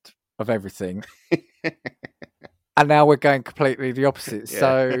smallest of everything. And now we're going completely the opposite. Yeah.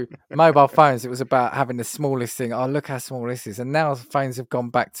 So mobile phones, it was about having the smallest thing. Oh, look how small this is. And now phones have gone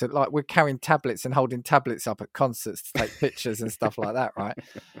back to we're carrying tablets and holding tablets up at concerts to take pictures and stuff like that, right?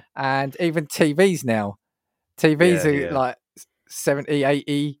 And even TVs now. TVs are like 70,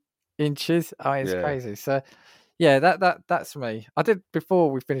 80 inches. Oh, it's crazy. So yeah, that's me.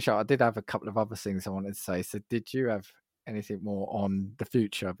 Before we finish up, I did have a couple of other things I wanted to say. So did you have anything more on the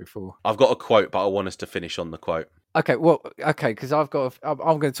future before? I've got a quote, but I want us to finish on the quote. Okay, because I'm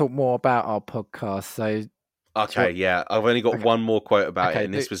going to talk more about our podcast. So, I've only got one more quote about it,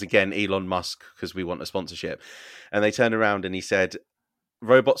 and this was again Elon Musk, because we want a sponsorship. And they turned around and he said,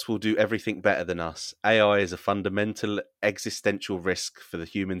 "Robots will do everything better than us. AI is a fundamental existential risk for the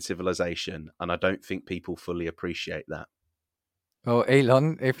human civilization, and I don't think people fully appreciate that." Well,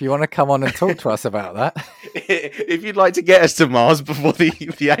 Elon, if you want to come on and talk to us about that. If you'd like to get us to Mars before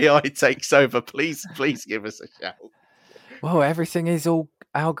the AI takes over, please give us a shout. Well, everything is all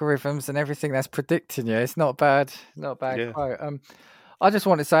algorithms and everything that's predicting you. It's not bad. Not a bad Yeah. quote. I just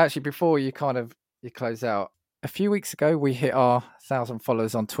wanted to say, actually, before you close out, a few weeks ago we hit our 1,000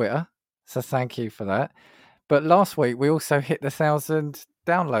 followers on Twitter, so thank you for that. But last week we also hit the 1,000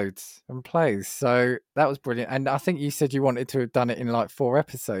 downloads and plays, so that was brilliant. And I think you said you wanted to have done it in like 4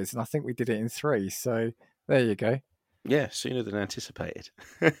 episodes, and I think we did it in 3. So there you go. Yeah, sooner than anticipated.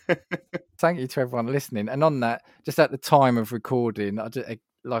 Thank you to everyone listening. And on that, just at the time of recording, I just,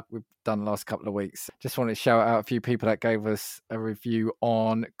 like we've done the last couple of weeks, just want to shout out a few people that gave us a review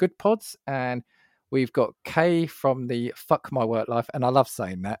on Good Pods. And we've got Kay from the Fuck My Work Life, and I love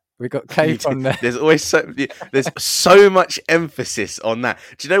saying that. We've got Kay from the... There's so much emphasis on that.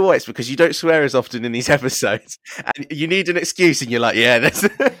 Do you know why? It's because you don't swear as often in these episodes, and you need an excuse, and you're like, yeah, that's...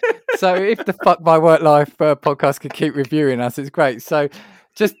 So if the Fuck My Work Life podcast could keep reviewing us, it's great. So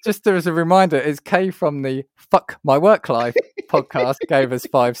just as a reminder, it's Kay from the Fuck My Work Life podcast gave us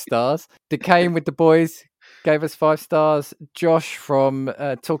 5 stars. Decaying with the Boys gave us 5 stars. Josh from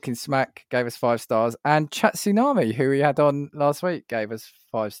Talking Smack gave us 5 stars. And Chat Tsunami, who we had on last week, gave us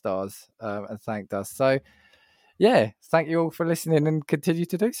 5 stars and thanked us. So, yeah, thank you all for listening and continue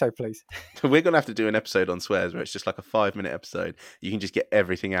to do so, please. We're going to have to do an episode on swears where it's just like a 5-minute episode. You can just get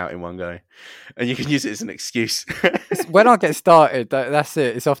everything out in one go. And you can use it as an excuse. When I get started, that's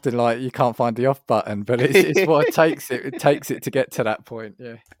it. It's often like you can't find the off button, but it's what it takes. It takes it to get to that point,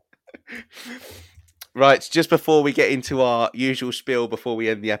 yeah. Right, just before we get into our usual spiel, before we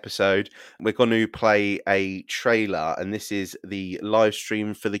end the episode, we're going to play a trailer, and this is the live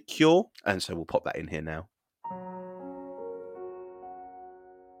stream for The Cure, and so we'll pop that in here now.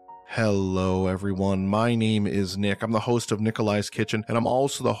 Hello, everyone. My name is Nick. I'm the host of Nikolai's Kitchen, and I'm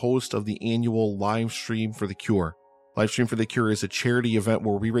also the host of the annual live stream for The Cure. Live Stream for the Cure is a charity event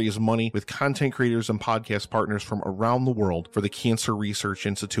where we raise money with content creators and podcast partners from around the world for the Cancer Research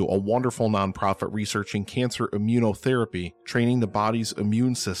Institute, a wonderful nonprofit researching cancer immunotherapy, training the body's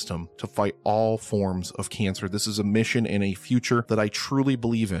immune system to fight all forms of cancer. This is a mission and a future that I truly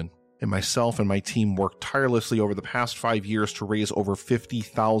believe in. And myself and my team worked tirelessly over the past 5 years to raise over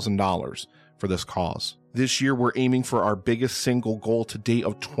 $50,000 for this cause. This year, we're aiming for our biggest single goal to date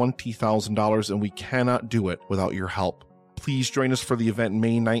of $20,000, and we cannot do it without your help. Please join us for the event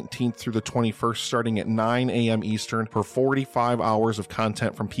May 19th through the 21st, starting at 9 a.m. Eastern, for 45 hours of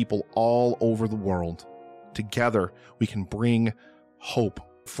content from people all over the world. Together, we can bring hope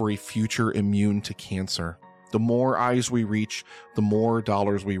for a future immune to cancer. The more eyes we reach, the more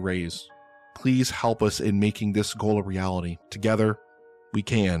dollars we raise. Please help us in making this goal a reality. Together, we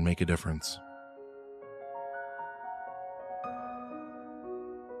can make a difference.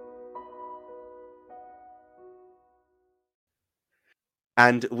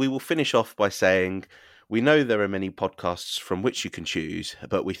 And we will finish off by saying, we know there are many podcasts from which you can choose,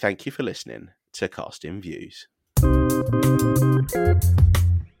 but we thank you for listening to Casting Views.